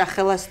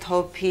 მაჭახელას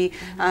თოფი,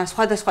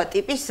 სხვადასხვა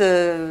ტიპის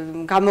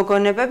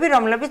გამოგონებები,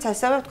 რომლებიც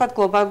ასევე ვთქვათ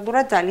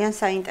გლობალურად ძალიან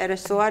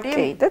საინტერესო არის.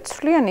 კი, და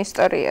ცვლიან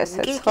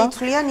ისტორიასაც, ხო? კი,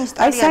 ცვლიან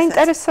ისტორიასაც. აი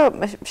საინტერესო,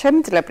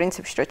 შემიძლია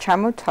პრინციპში რომ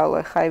ჩამოთვალო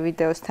ახლა აი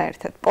ვიდეოსთან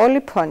ერთად.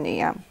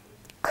 პოლიფონია,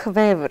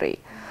 ქვევრი,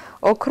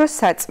 ოქროს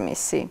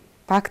საწმისი,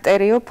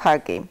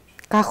 ბაქტერიოფაგი,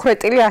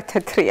 გახვეტილი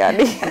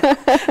ათეთრიანი.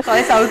 ხო,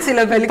 ეს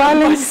აუცილებელი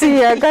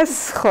ბალენსიაგას,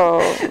 ხო,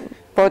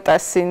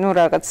 ბოტასი, ნუ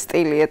რაღაც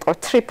სტილი ეტყო,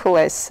 ტრიპლ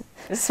S,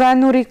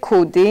 სვანური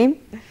ქუდი,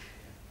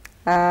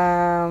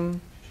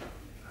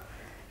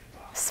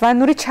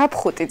 სვანური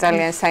ჩაფხუტი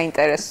ძალიან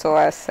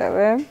საინტერესოა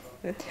ასევე.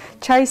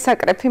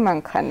 ჩაისაკრეფი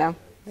მანქანა.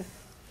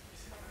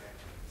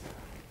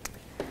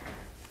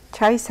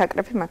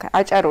 ჩაისაკრეფი მანქანა,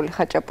 აჭარული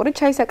ხაჭაპური,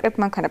 ჩაისაკრეფი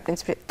მანქანა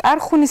პრინციპი.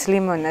 ტარხუნის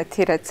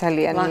ლიმონათი რა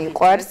ძალიან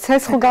მიყვარს,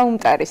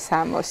 ცეცხლგაუმტარი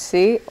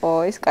სამოსი,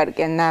 ეს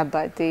კარგია,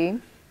 ნაბადი.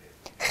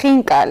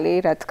 ხინკალი,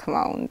 რა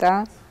თქმა უნდა.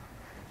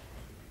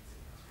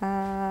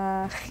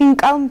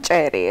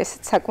 ხინკალმჭერი,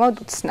 ესეც საკმაოდ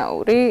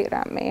უცნაური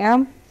რამეა.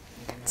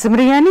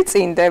 ძმრიანი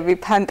წინდები,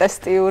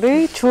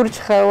 ფანტასტიკური,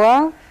 ჩურჩხევა.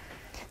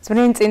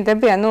 ძმრიანი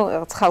წინდები, ანუ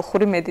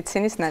ხალხური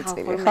მედიცინის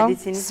ნაწილი, ხო?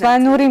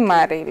 სვანური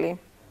მარილი.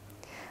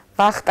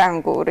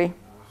 ვახტანგური.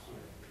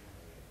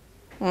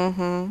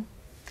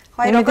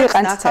 იმედი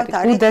ყანწარი,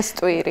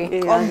 უდესტვირი.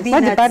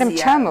 მოდი ბარემ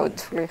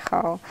ჩამოვთვლი,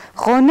 ხო?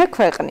 ღონე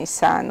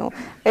ქვეყნისა, ანუ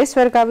ეს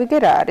ვერ გავიგე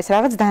რა არის,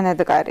 რაღაც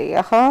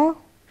დანადგარია, ხო?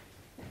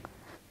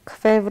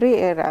 ქვევრი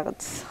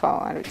რაღაც, ხო,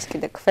 არ ვიცი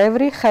კიდე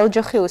ქვევრი,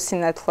 ხელჯოხი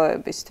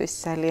უსინათლოებისთვის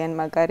ძალიან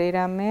მაგარი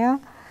რამეა.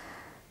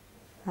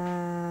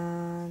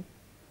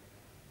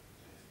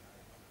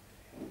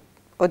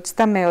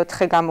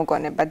 24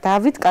 გამოგონება.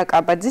 დავით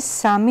კაკაბაძის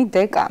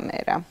 3D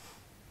კამერა.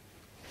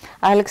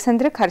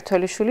 ალექსანდრე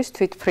ქართველიშვილის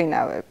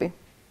თვითფრინავები.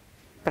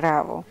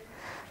 ბრავო.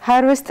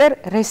 ჰარვესტერ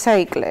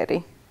რესაიკლერი.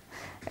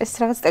 ეს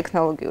რაღაც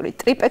ტექნოლოგიური.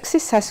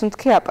 ტრიპექსის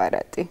სასუნთქი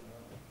აპარატი.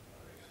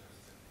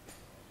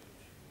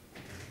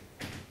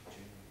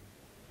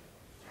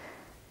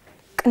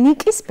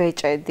 კნიკის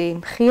ბეჭედი,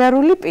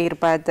 მხიარული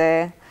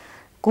პირბადე,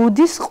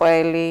 გუდის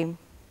ყველი,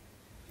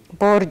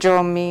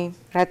 ბორჯომი,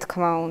 რა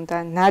თქმა უნდა,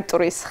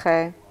 ნატრის ხე,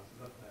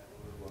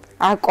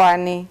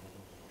 აკვანი,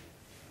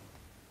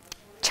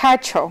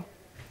 ჩაჩო.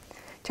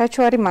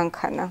 ჩაჩო არის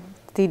მანქანა,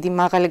 დიდი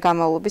მაღალი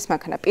გამავლობის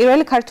მანქანა.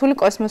 პირველი ქართული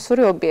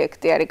კოსმოსური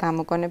ობიექტი არის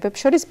გამოგონებებს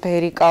შორის,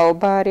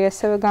 ბერიკაობა არის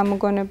ასევე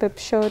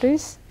გამოგონებებს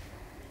შორის.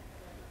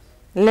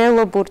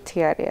 ლელო ბურთი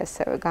არის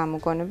ასევე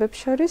გამოგონებებს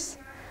შორის.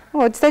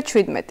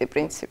 27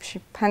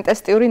 პრინციპში.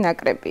 ფანტასტიკური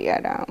ნაკრებია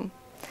რა.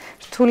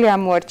 რთული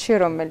ამოარჩიე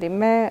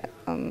რომელიმე,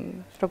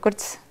 როგორც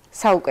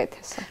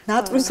საუკეთესო.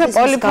 ნატვისის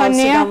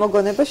პოლიფონია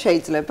გამოგონება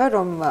შეიძლება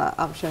რომ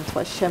ამ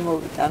შემთხვევაში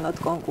შემოვიტანოთ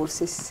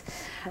კონკურსის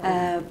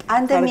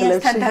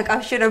პანდემიასთან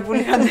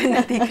დაკავშირებული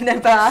რამდენად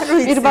იქნება არ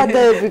ვიცი.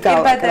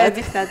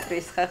 პირბადეების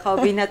ნატრისხე, ხო,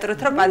 ვინატროთ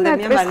რომ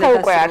პანდემია მალე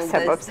უკვე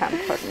არსებობს ამ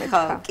ფორმით.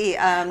 ხო, კი,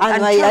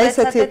 ანუ აი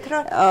ესეთი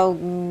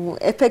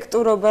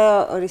ეფექტურობა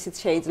რისიც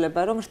შეიძლება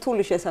რომ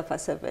რთული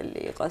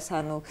შესაფასებელი იყოს,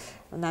 ანუ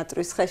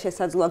ნატრისხე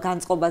შესაძლოა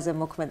განწყობაზე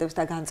მოქმედებს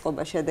და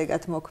განწყობა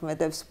შედეგად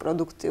მოქმედებს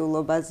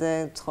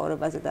პროდუქტიულობაზე,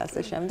 ცხოვრებაზე და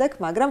ასე შემდეგ,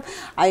 მაგრამ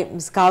აი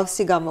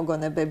მსგავსი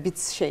გამოგონებებიც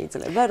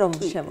შეიძლება რომ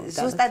შემოვიდანოთ.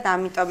 ზუსტად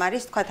ამიტომ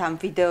არის თქვა ამ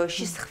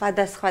ვიდეოში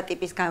სხვადასხვა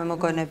ტიპის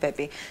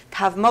გამოგონებები.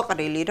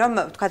 თავმოყრილი რომ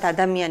თქვა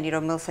ადამიანი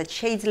რომელსაც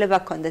შეიძლება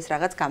ქონდეს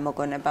რაღაც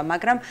გამოგონება,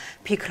 მაგრამ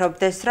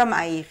ფიქრობდეს რომ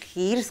აი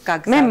ღირს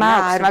გაგზავნა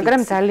არ ვიცი.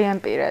 მაგრამ ძალიან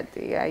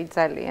პირადია, აი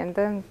ძალიან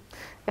და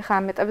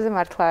ეხა ამ ეტაპზე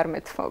მართლა არ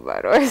მეთმობა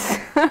რომ ეს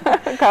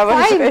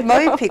გავაშრე. აი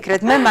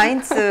მოიფიქრეთ, მე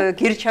მაინც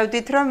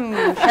გირჩევდით რომ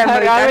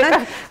შემოვიტანოთ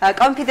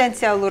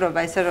კონფიდენციალურობა,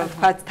 ესე რომ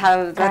თქვა რა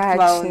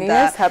თქმა უნდა.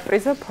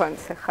 საპრიზო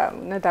ფონდს ეხა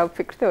უნდა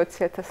დავფიქრდე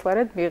 20,000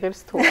 ლარად მიღებს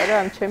თუ არა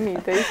ამ ჩემი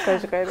იდეის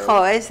გაჟღერება. ხო,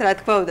 ეს რა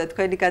თქმა უნდა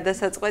თქვენი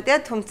გადასაწყვეტია,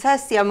 თუმცა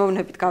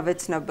სიამოვნებით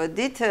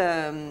გავეცნობოდით,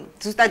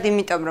 ზუსტად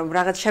იმიტომ რომ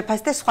რაღაც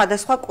შეფასდე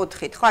სხვადასხვა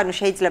კუთხით, ხო, ანუ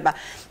შეიძლება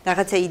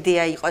რაღაცა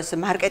იდეა იყოს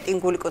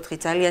მარკეტინგული კუთხით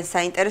ძალიან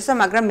საინტერესო,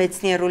 მაგრამ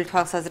მეცნიერული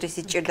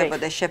თვალსაზრისით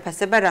ჭირდებოდა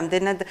შეფასება,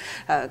 რამდენად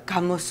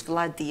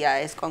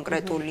გამოსვლადია ეს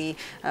კონკრეტული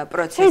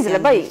პროცესი.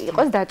 შეიძლება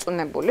იყოს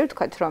დაწუნებული,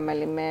 ვთქვათ,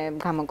 რომელიმე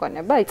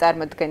გამოგონება, აი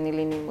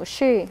წარმოდგენილი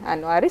ნიმუში,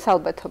 ანუ არის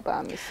ალბათობა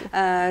ამისი.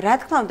 რა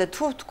თქმა უნდა,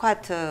 თუ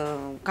ვთქვათ,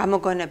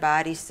 გამოგონება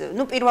არის,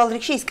 ну, პირველ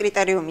რიგში ის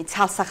კრიტერიუმი,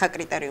 ცალსახა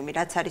კრიტერიუმი,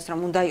 რაც არის, რომ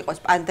უნდა იყოს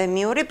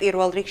პანდემიური,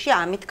 პირველ რიგში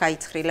ამით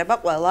გაიცხრილება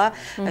ყველა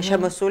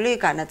შემოსული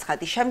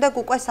განაცხადი. შემდეგ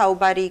უკვე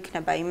საუბარი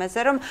იქნება იმაზე,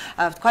 რომ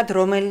ვთქვათ,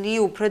 რომელი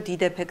უფრო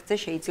დიდ ეფექტზე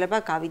შეიძლება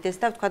გავიდეს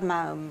და ვთქვათ,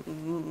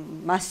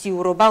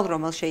 მასიურობა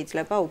რომელ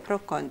შეიძლება უფრო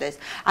ჰქონდეს.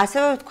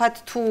 ასევე ვთქვათ,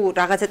 თუ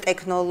რაღაცა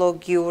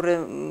ტექნოლოგიურ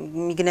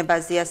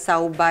მიგნებაზეა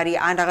საუბარი,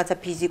 ან რაღაცა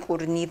ფიზიკურ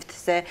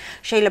ნივთზე,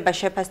 შეიძლება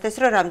შეფასდეს,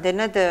 რომ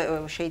რამდენად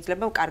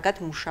შეიძლება კარგად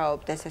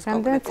მუშაობდეს ეს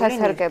კონკრეტული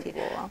ნივთი.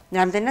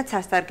 რამდენად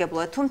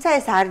სასარგებლოა. თუმცა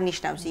ეს არ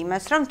ნიშნავს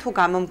იმას, რომ თუ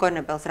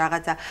გამომგონებელს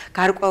რაღაცა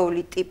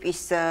გარკვეული ტიპის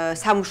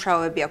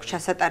სამუშაოები აქვს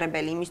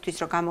ჩასატარებელი იმისთვის,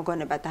 რომ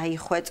გამოგონება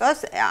დაიხვეწოს,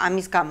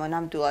 ამის გამო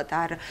ნამდვილად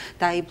არ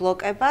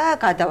დაიბლოკება,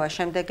 გადავა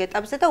შემდეგ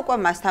ეტაპზე და უკვე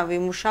მასთან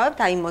ვიმუშავებთ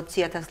აი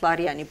 20,000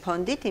 ლარიანი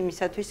ფონდით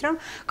იმისათვის, რომ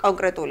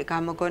კონკრეტული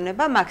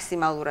გამოგონება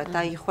მაქსიმალურად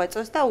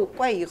დაიხვეწოს და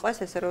უკვე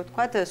იყოს, ესე რომ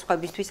ვთქვათ,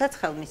 სხვებისთვისაც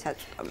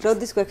ხელმისაწვდომი.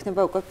 როდის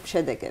გვექნება უკვე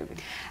შედეგები?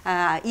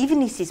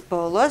 ივნისის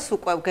ბოლოს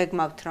უკვე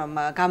გეგმავთ, რომ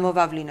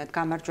გამოვავლინოთ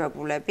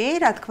გამარჯვებულები.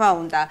 რა თქმა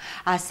უნდა,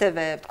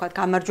 ასევე ვთქვათ,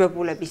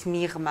 გამარჯვებულების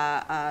მიღმა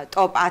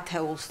ტოპ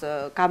 10-ს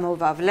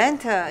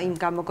გამოვავლენთ იმ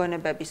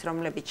გამოგონებების,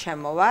 რომლებიც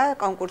შემოვა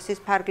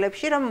კონკურსის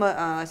ფარგლებში, რომ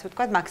ასე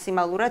ვთქვათ,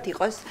 მაქსიმალურად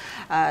იყოს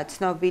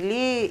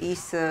ცნობილი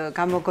ის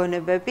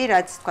გამოგონებები,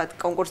 რაც თქვა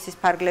კონკურსის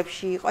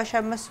ფარგლებში იყო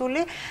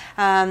შემოსული.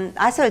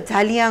 ასევე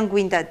ძალიან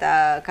გვინდა და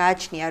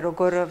გააჩნია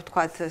როგორ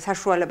ვთქვათ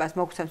საშუალებას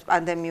მოგცემს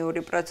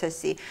პანდემიური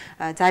პროცესი.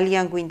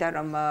 ძალიან გვინდა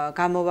რომ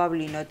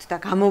გამოვავლინოთ და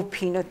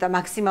გამოვფინოთ და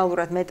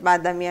მაქსიმალურად მეტმა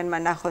ადამიანმა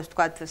ნახოს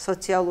ვთქვათ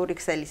სოციალური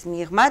ქსელის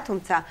მიღმა,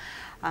 თუმცა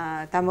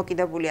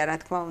დამოკიდებულია რა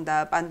თქმა უნდა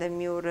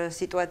პანდემიურ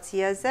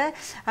სიტუაციაზე.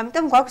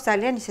 ამიტომ გვაქვს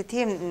ძალიან ისეთი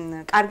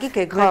კარგი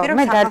გეგმები, რომ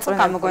სახალხო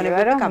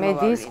გამოგონებები გამოვავლინოთ.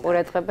 მედიის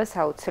ყურადღებას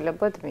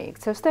აუცილებლად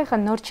მიიქცევს და ეხლა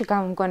ნორჩი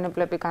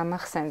გამოგონებლები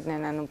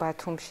გამახსენდნენ, ანუ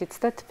ბათუმშიც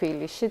და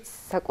თბილისშიც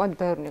საკმაოდ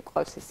ბევრი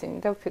ყავს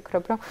ისინი და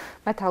ვფიქრობ, რომ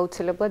მათ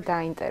აუცილებლად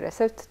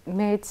დაინტერესებთ.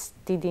 მეც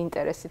დიდი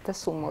ინტერესით და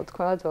სულ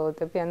მოუთქმელად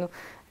ველოდები, ანუ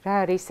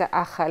რა არის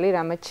ახალი,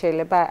 რამაც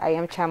შეიძლება აი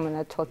ამ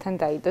ჩამონათვალთან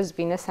დაიდოს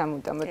ბინა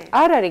სამუდამოდ.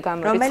 არ არის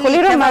გამორიცხული,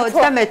 რომ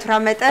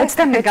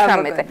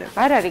 38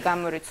 არ არის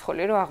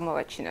გამორიცხული, რომ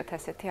აღმოვაჩინოთ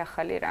ასეთი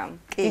ახალი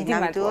რამ. დიდი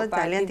მადლობა,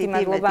 ძალიან დიდი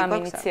მადლობა ამ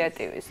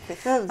ინიციატივისთვის.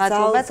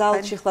 მადლობა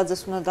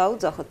ზალჩიხლაძეს უნდა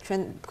დაუძახოთ,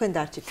 თქვენ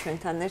დარჩით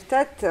ჩვენთან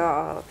ერთად.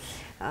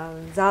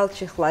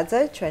 ზალჩიხლაძე,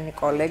 ჩვენი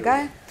კოლეგა.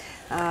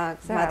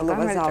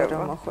 მადლობა ზალ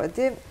რომ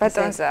მოხვედი.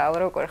 ბატონ ზალ,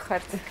 როგორ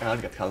ხართ?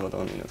 კარგად,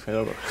 ხალბატონო ნინო, თქვენ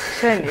როგორ?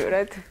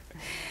 შენივრად.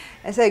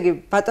 ესე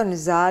იგი, ბატონი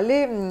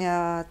ზალი,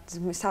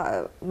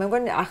 მე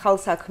მგონი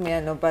ახალ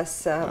საქმიანობას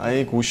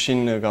აი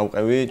გუშინ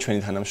გავყევი ჩვენი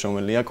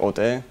თანამშრომელია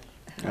კოტე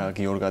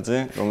გიორგაძე,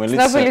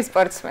 რომელიც ცნობილი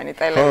სპორტსმენი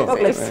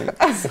ტელევიზიის.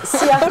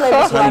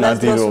 სიახლეების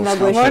ლარასდროს უნდა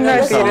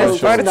მონადირე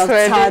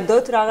სპორტსმენი.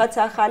 ცადოთ რაღაც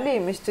ახალი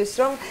იმისთვის,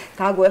 რომ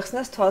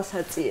გაგვეხსნას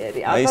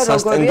თვალსაჩინო. აი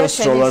სასტენდოს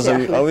როლაზე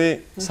ვიყავი,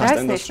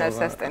 სასტენდოს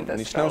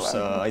ნიშნავს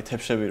აი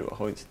თეფშები როა,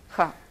 ხო იცით?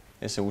 ხა.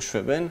 ესე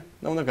უშვებენ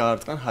და უნდა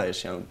გაარტყან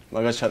ჰაერში, ანუ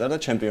მაგას ჩატარდა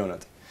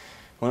ჩემპიონატი.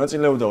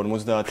 მონაწილეობდა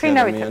 50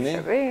 ადამიანი.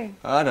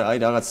 არა, აი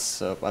რაღაც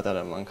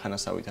პატარა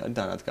მანქანასავით არის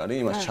დანადგარი,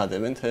 იმას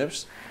ჩადებენ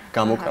თებს,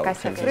 გამოკრავენ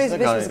ხელს და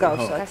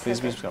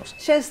ფრიზბის მსგავსად.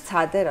 შენ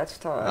სცადე რა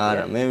თქმა უნდა.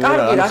 არა, მე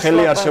არა,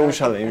 ხელი არ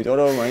შეუშალე, იმიტომ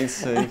რომ მაინც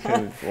იქ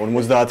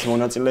 50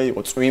 მონაწილე იყო,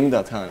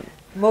 წვიმდა თან.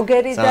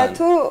 მოგერიდა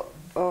თუ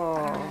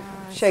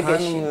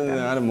შეგეში.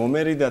 არა,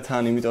 მომერიდა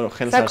თან, იმიტომ რომ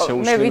ხელს არ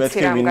შეუშლი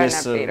მეთქი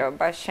ვინეს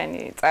პირობა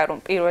შენი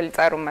პირველი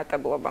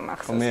წარუმატებლობა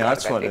მახსოვს. მე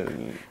არც ვარ.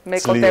 მე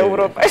კოტე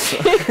ევროპაში.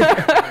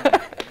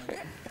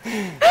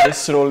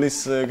 ეს როლის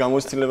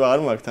გამოცდილება არ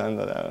მაქვს თან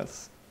და რაღაც.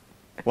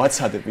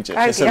 ვაცადე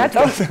ბიჭებს ესე.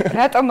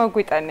 რატომ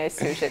მოგვიტანე ეს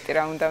სიუჟეტი,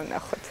 რა უნდა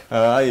ვნახოთ?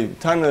 აი,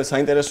 თან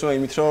საინტერესოა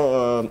იმით, რომ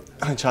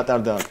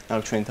ჩატარდა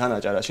აქ ჩვენთან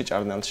აჭარაში,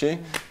 ჭარნალში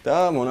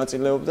და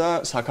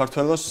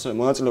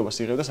მონაწილეობას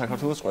იღებდა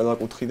საქართველოს ყველა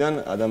კუთხიდან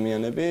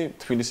ადამიანები,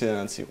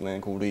 თბილისიდანაც იყვნენ,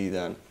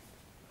 გურიიდან.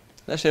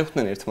 და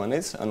შეხვდნენ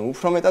ერთმანეთს, ანუ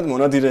უფრო მეტად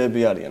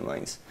მონადირეები არიან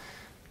მაინც.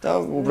 და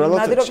უბრალოდ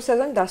ნადირობის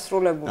სეზონი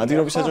დასრულებული.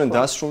 ნადირობის სეზონი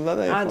დასრულდა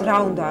და ეხლა რა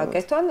უნდა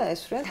აკეთონ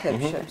ესვრიან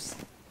თერფშებს.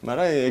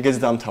 მაგრამ ეგეც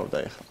დამთავრდა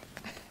ეხლა.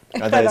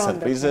 გადაეცა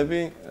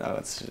პრიზები,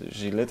 რაღაც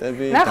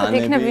ჟილეტები,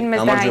 დანები,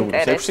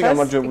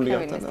 გამარჯვებული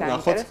გახდა და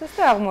ნახოთ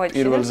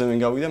პირველზე ვინ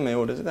გავიდა,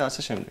 მეორეზე და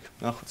ასე შემდეგ.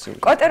 ნახოთ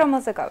სიუჟეტი. კოტე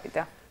რომელზე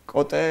გავიდა?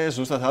 კოტე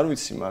ზუსტად არ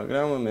ვიცი,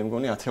 მაგრამ მე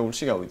მგონი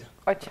ათეულში გავიდა.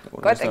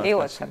 კოტე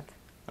გილოცავთ.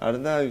 არა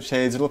და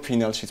შეიძლება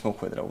ფინალშიც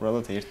მოხვედრა,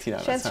 უბრალოდ ერთი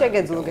რაღაცა. შენ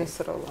შეგეძლო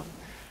გესროლა.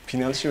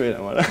 ფინალში ვერა,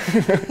 მაგრამ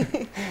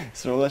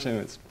სროლა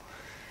შემეძლო.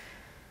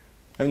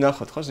 აი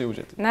ნახოთ ხო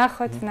სიუჟეტი.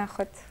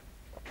 ნახოთ.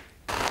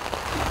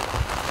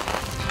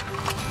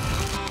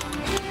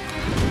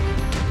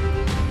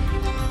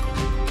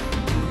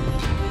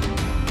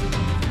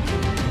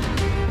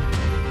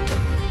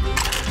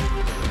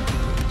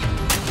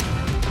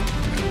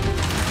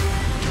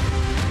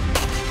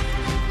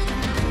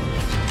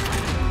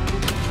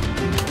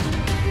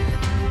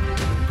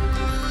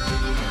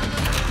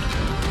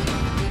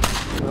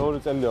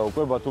 წელია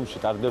უკვე ბათუმში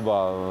ტარდება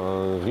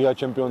ღია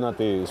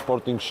ჩემპიონატი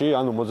სპორტინგში,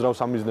 ანუ მოძრავ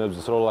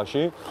სამიზნეებზე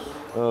სროლაში.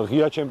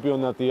 ღია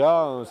ჩემპიონატია,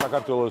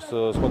 საქართველოს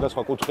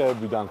სხვადასხვა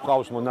კუთხეებიდან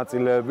ყავს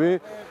მონაწილეები.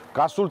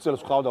 გასულ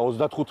წელს ყავდა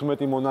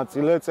 35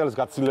 მონაწილე, წელს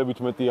გაცილებით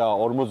მეტია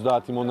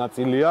 50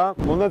 მონაწილეა.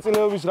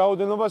 მონაწილეების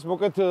რაოდენობას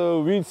მოკეთ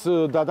ვინც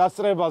და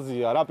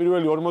დასწრებაზეა, რა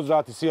პირველი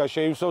 50 სია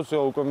შეივსოს,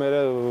 უკვე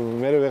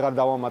მე ვეღარ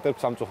დავამატებ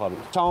სამწუხაროდ.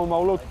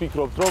 სამომავლოდ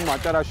ვფიქრობთ, რომ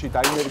აჭარაში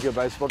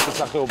დაინერგება ეს სპორტის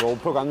სახეობა,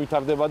 უფრო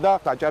განვითარდება და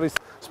აჭარის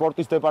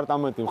სპორტის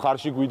დეპარტამენტი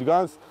მხარში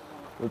გვიდგანს.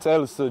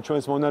 წელს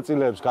ჩვენს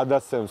მონაწილეებს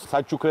გადასცემს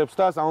საჩუქრებს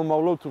და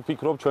სამომავლოდ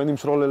ვფიქრობ ჩვენი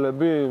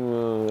მსროლელები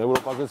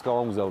ევროპაზეც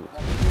გავამგზავრდეთ.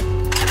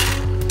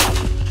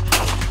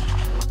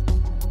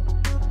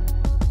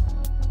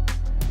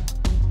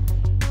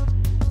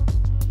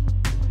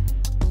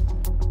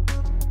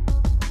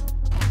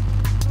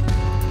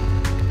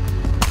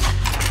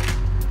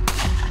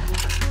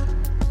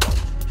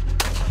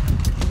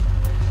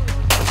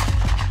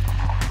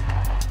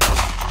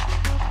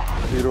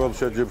 პირველ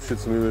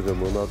შეჯიბრშიც მივიღე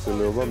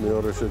მონაწილეობა,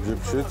 მეორე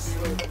შეჯიბრშიც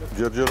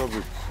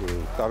ჯერჯერობით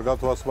კარგად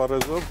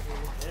ვასპარეზობ.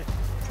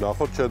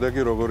 ნახოთ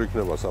შედეგი როგორ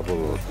იქნება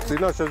საბოლოოდ.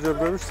 წინა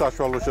შეჯიბრებში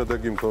საშუალო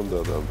შედეგი მქონდა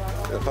და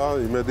ეხლა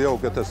იმედია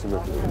უკეთესი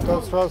მექნება.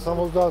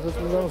 1970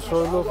 წლიდან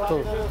სროლობთ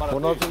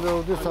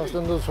მონაწილეობდი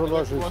სასტენდო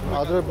სროლაში.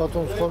 ადრე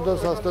ბათუმს ჰქონდა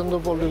სასტენდო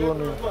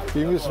პოლიგონი.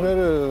 იმის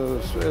მერე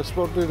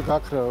სპორტით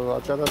გაქრა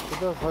აჭარაში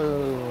და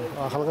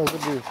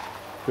ახალგაზრდები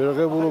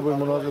ვერღებულობენ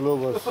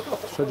მონაწილეობას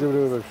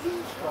შეჯიბრებებში.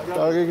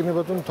 კარგი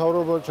იქნება თუ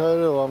მთავრობა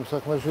ჩაერევა ამ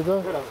საქმეში და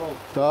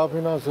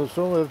დააფინანსებს,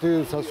 რომ ერთი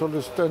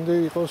სასროლის სტენდი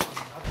იყოს.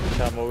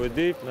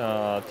 ჩამოვედი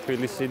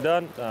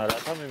თბილისიდან,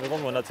 რათა მივიღო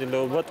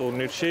მონაწილეობა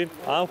ტურნირში.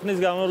 ამ ხნის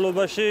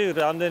განმავლობაში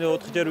რამდენი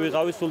 4-ჯერ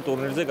ვიყავი სულ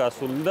ტურნირზე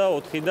გასული და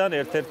 4-დან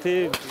ერთ-ერთი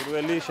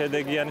პირველი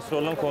შედეგიანი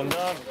სროლა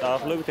მქონდა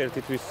დაახლოებით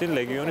 1 თვის წინ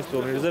ლეგიონის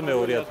ტურნირზე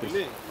მეორე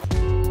ადგილი.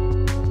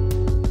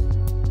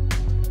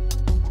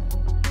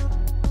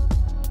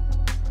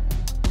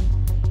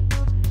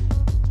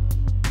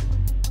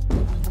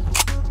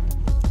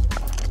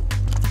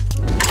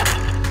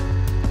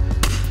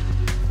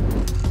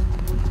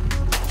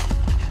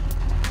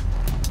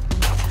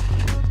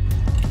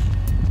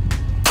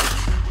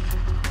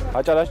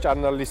 აჭარას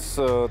ჭარნალის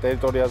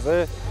ტერიტორიაზე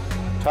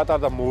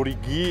ჩატარდა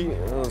მორიგი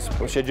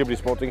შეჯიბრის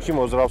სპორტინგში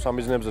მოძრავ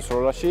სამიზნეებზე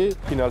სროლაში.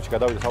 ფინალში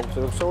გადავიდა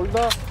საკუთრების სროლი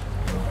და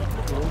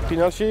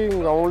ფინალში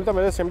გამოვიდა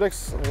მე შემდეგს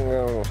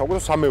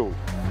საკუთრების სამეული.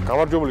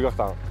 გამარჯვებული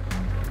გახდა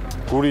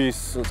გურიის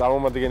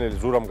წარმომადგენელი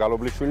ზურამ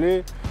გალობლიშვილი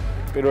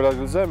პირველ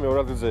ადგილზე, მეორე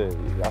ადგილზე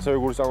ასევე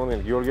გურიის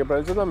წარმომადგენელი გიორგი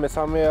ებრალიძე და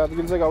მესამე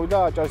ადგილზე გავიდა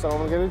აჭარის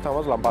წარმომადგენელი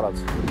თამაზ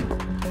ლამპარაძე.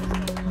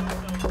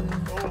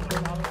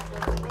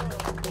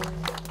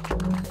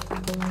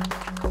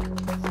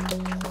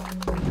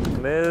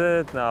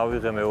 მე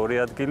ავიღე მეორე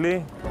ადგილი,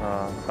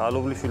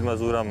 გალობლიშვილმა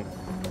ზურამ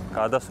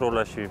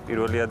გადასროლაში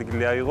პირველი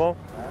ადგილი აიღო.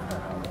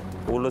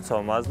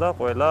 ულოცავ მას და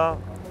ყველა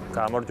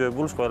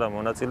გამარჯვებულს, ყველა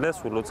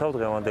მონაწილეს ულოცავ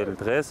დღევანდელი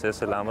დღეს,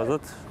 ესე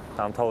ლამაზად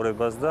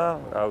დამთავრებას და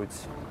რა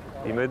ვიცი.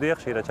 იმედია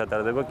ხშირად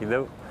ჩატარდება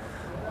კიდევ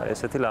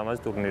ესეთი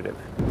ლამაზი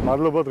ტურნირები.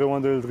 მადლობა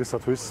დღევანდელი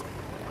დღისათვის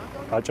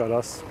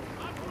აჭარას,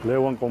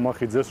 ლევან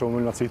კომახიძეს,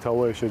 რომელმაც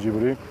ითავა ეს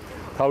შეჯიბრი.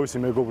 თავისი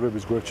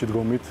მეგობრების გვერდში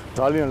დგომით.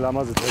 ძალიან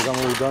ლამაზი დღე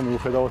გამოვიდა,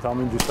 მიუხედავად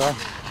ამინდისა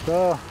და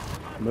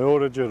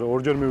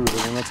ორჯერ მივიღე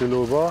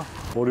მონაწილეობა,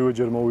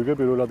 ორივეჯერ მოვიგე,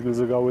 პირველ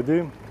ადგილზე გავედი.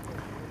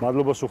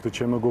 მადლობა სუხდით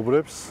ჩემ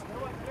მეგობრებს,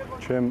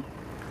 ჩემ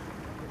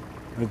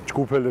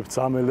ჯგუფელებს,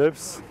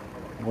 წამელებს.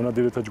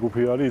 მონადირეთა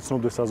ჯგუფი არის,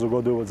 იცნობდეს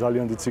საზოგადოება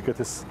ძალიან დიდ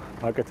სიკეთეს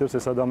აკეთებს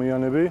ეს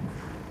ადამიანები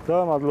და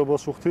მადლობა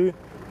სუხდი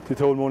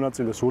თითოეულ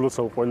მონაწილეს,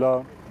 ულოცავ ყველა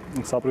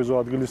საპრიზო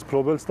ადგილის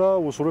მფლობელს და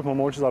უსურვებ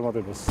მომავალში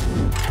წარმატებას.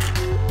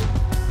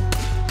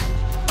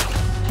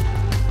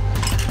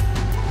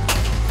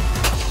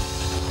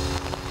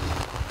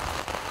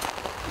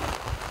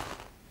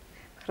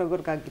 როგორ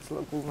გაგიძლო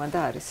გულმა და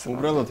არის.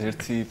 უბრალოდ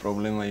ერთი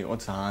პრობლემა იყო,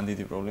 ძალიან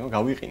დიდი პრობლემა,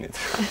 გავიყინეთ.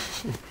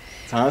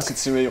 ძალიან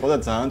სიცივე იყო და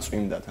ძალიან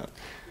წვიმდა თან.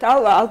 და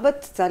ალბათ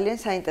ძალიან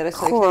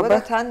საინტერესო იქნება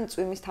და თან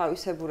წვიმის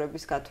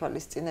თავისებურების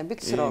გათვალისწინებით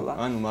სროლა.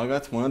 ანუ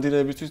მაგათ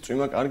მონადირეებისთვის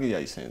წვიმა კარგია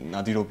ისე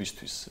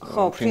ნადირობისთვის.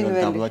 ფრინველი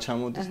დაბლა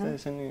ჩამოდის და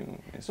ესენი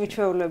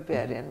უჩვეულები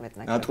არიან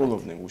მეტნაკლებად.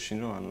 ნატრულობდნენ გუშინ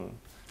რომ ანუ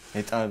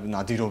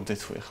ნადირობდეთ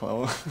თუ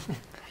ეხლაო.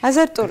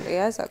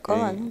 აზარტულია ზაკო,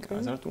 ანუ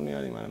აზარტული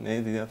არის, მაგრამ მე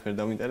დიდად ვერ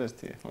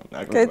დავინტერესდი ეხლა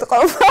ნაკლებ.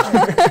 გეტყობა.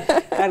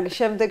 კარგი,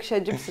 შემდეგ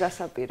შეჯიბს რას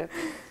აპირებ?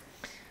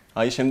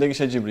 აი, შემდეგი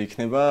შეჯიბრი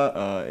იქნება,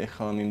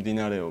 ეხლა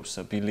მიმდინარეობს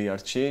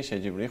ბილიარდში,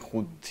 შეჯიბრი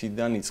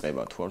 5-დან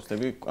იწყება თუ არ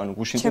ვცდები, ანუ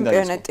გუშინიდან დაიწყო.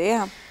 ჩემპიონატია?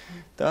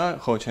 და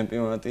ხო,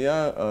 ჩემპიონატია,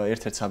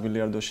 ერთ-ერთ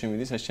საბილიარდოში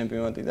მიდის ეს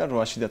ჩემპიონატი და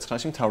 8-ში და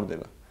 9-ში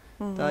მთავრდება.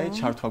 და აი,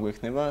 ჩართვა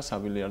გვექნება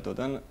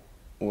საბილიარდოდან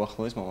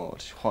უახლოეს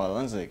მომავალში.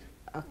 ხვალან ზეგ.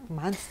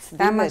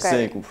 მან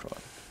ზეგ უფრო.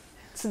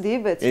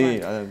 ცდიბეთ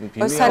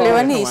მან.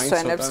 სალევანი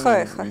ისვენებს ხო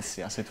ეხლა? იცი,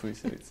 ასე თუ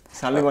ისე ვიცი.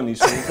 სალევანი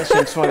ისვენებს და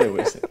შემცვალეო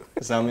ესე.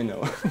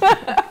 ზამენაო.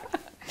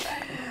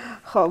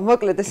 ხო,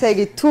 მოკლედ ესე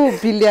იგი თუ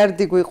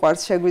ბილიარდი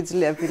გვიყვარს,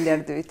 შეგვიძლია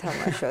ბილიარდი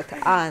ვითამაშოთ,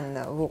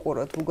 ან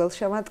ვუყუროთ Google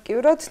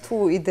შემატკივროთ, თუ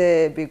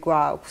იდეები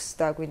გვაქვს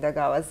და გვინდა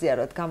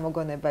გავაზიაროთ,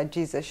 გამოგონება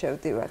G-ზე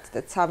შევდივართ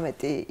და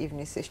 13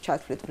 ივნისის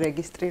ჩათვლით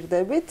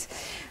რეგისტრირდებით.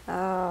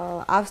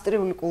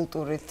 ავსტრიული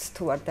კულტურით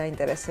თუ არ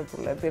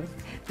დაინტერესებულები,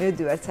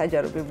 მივდივართ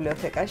საჯარო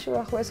ბიბლიოთეკაში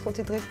უახლოეს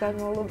 5 დღის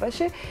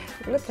განმავლობაში.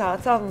 მოკლედ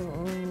რაღაცა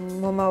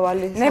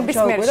მომავალი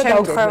ნებისმიერ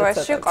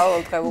შემთხვევაში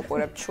ყოველდღე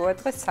ვუყურებთ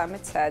შუადღეს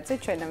 13 საათზე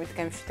ჩვენამდე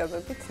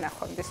გემშვიდობებით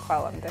ნახვამდის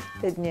ხვალამდე.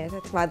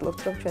 ბედნიერად,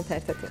 მადლობთ რომ ჩვენთან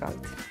ერთად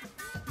იყავით.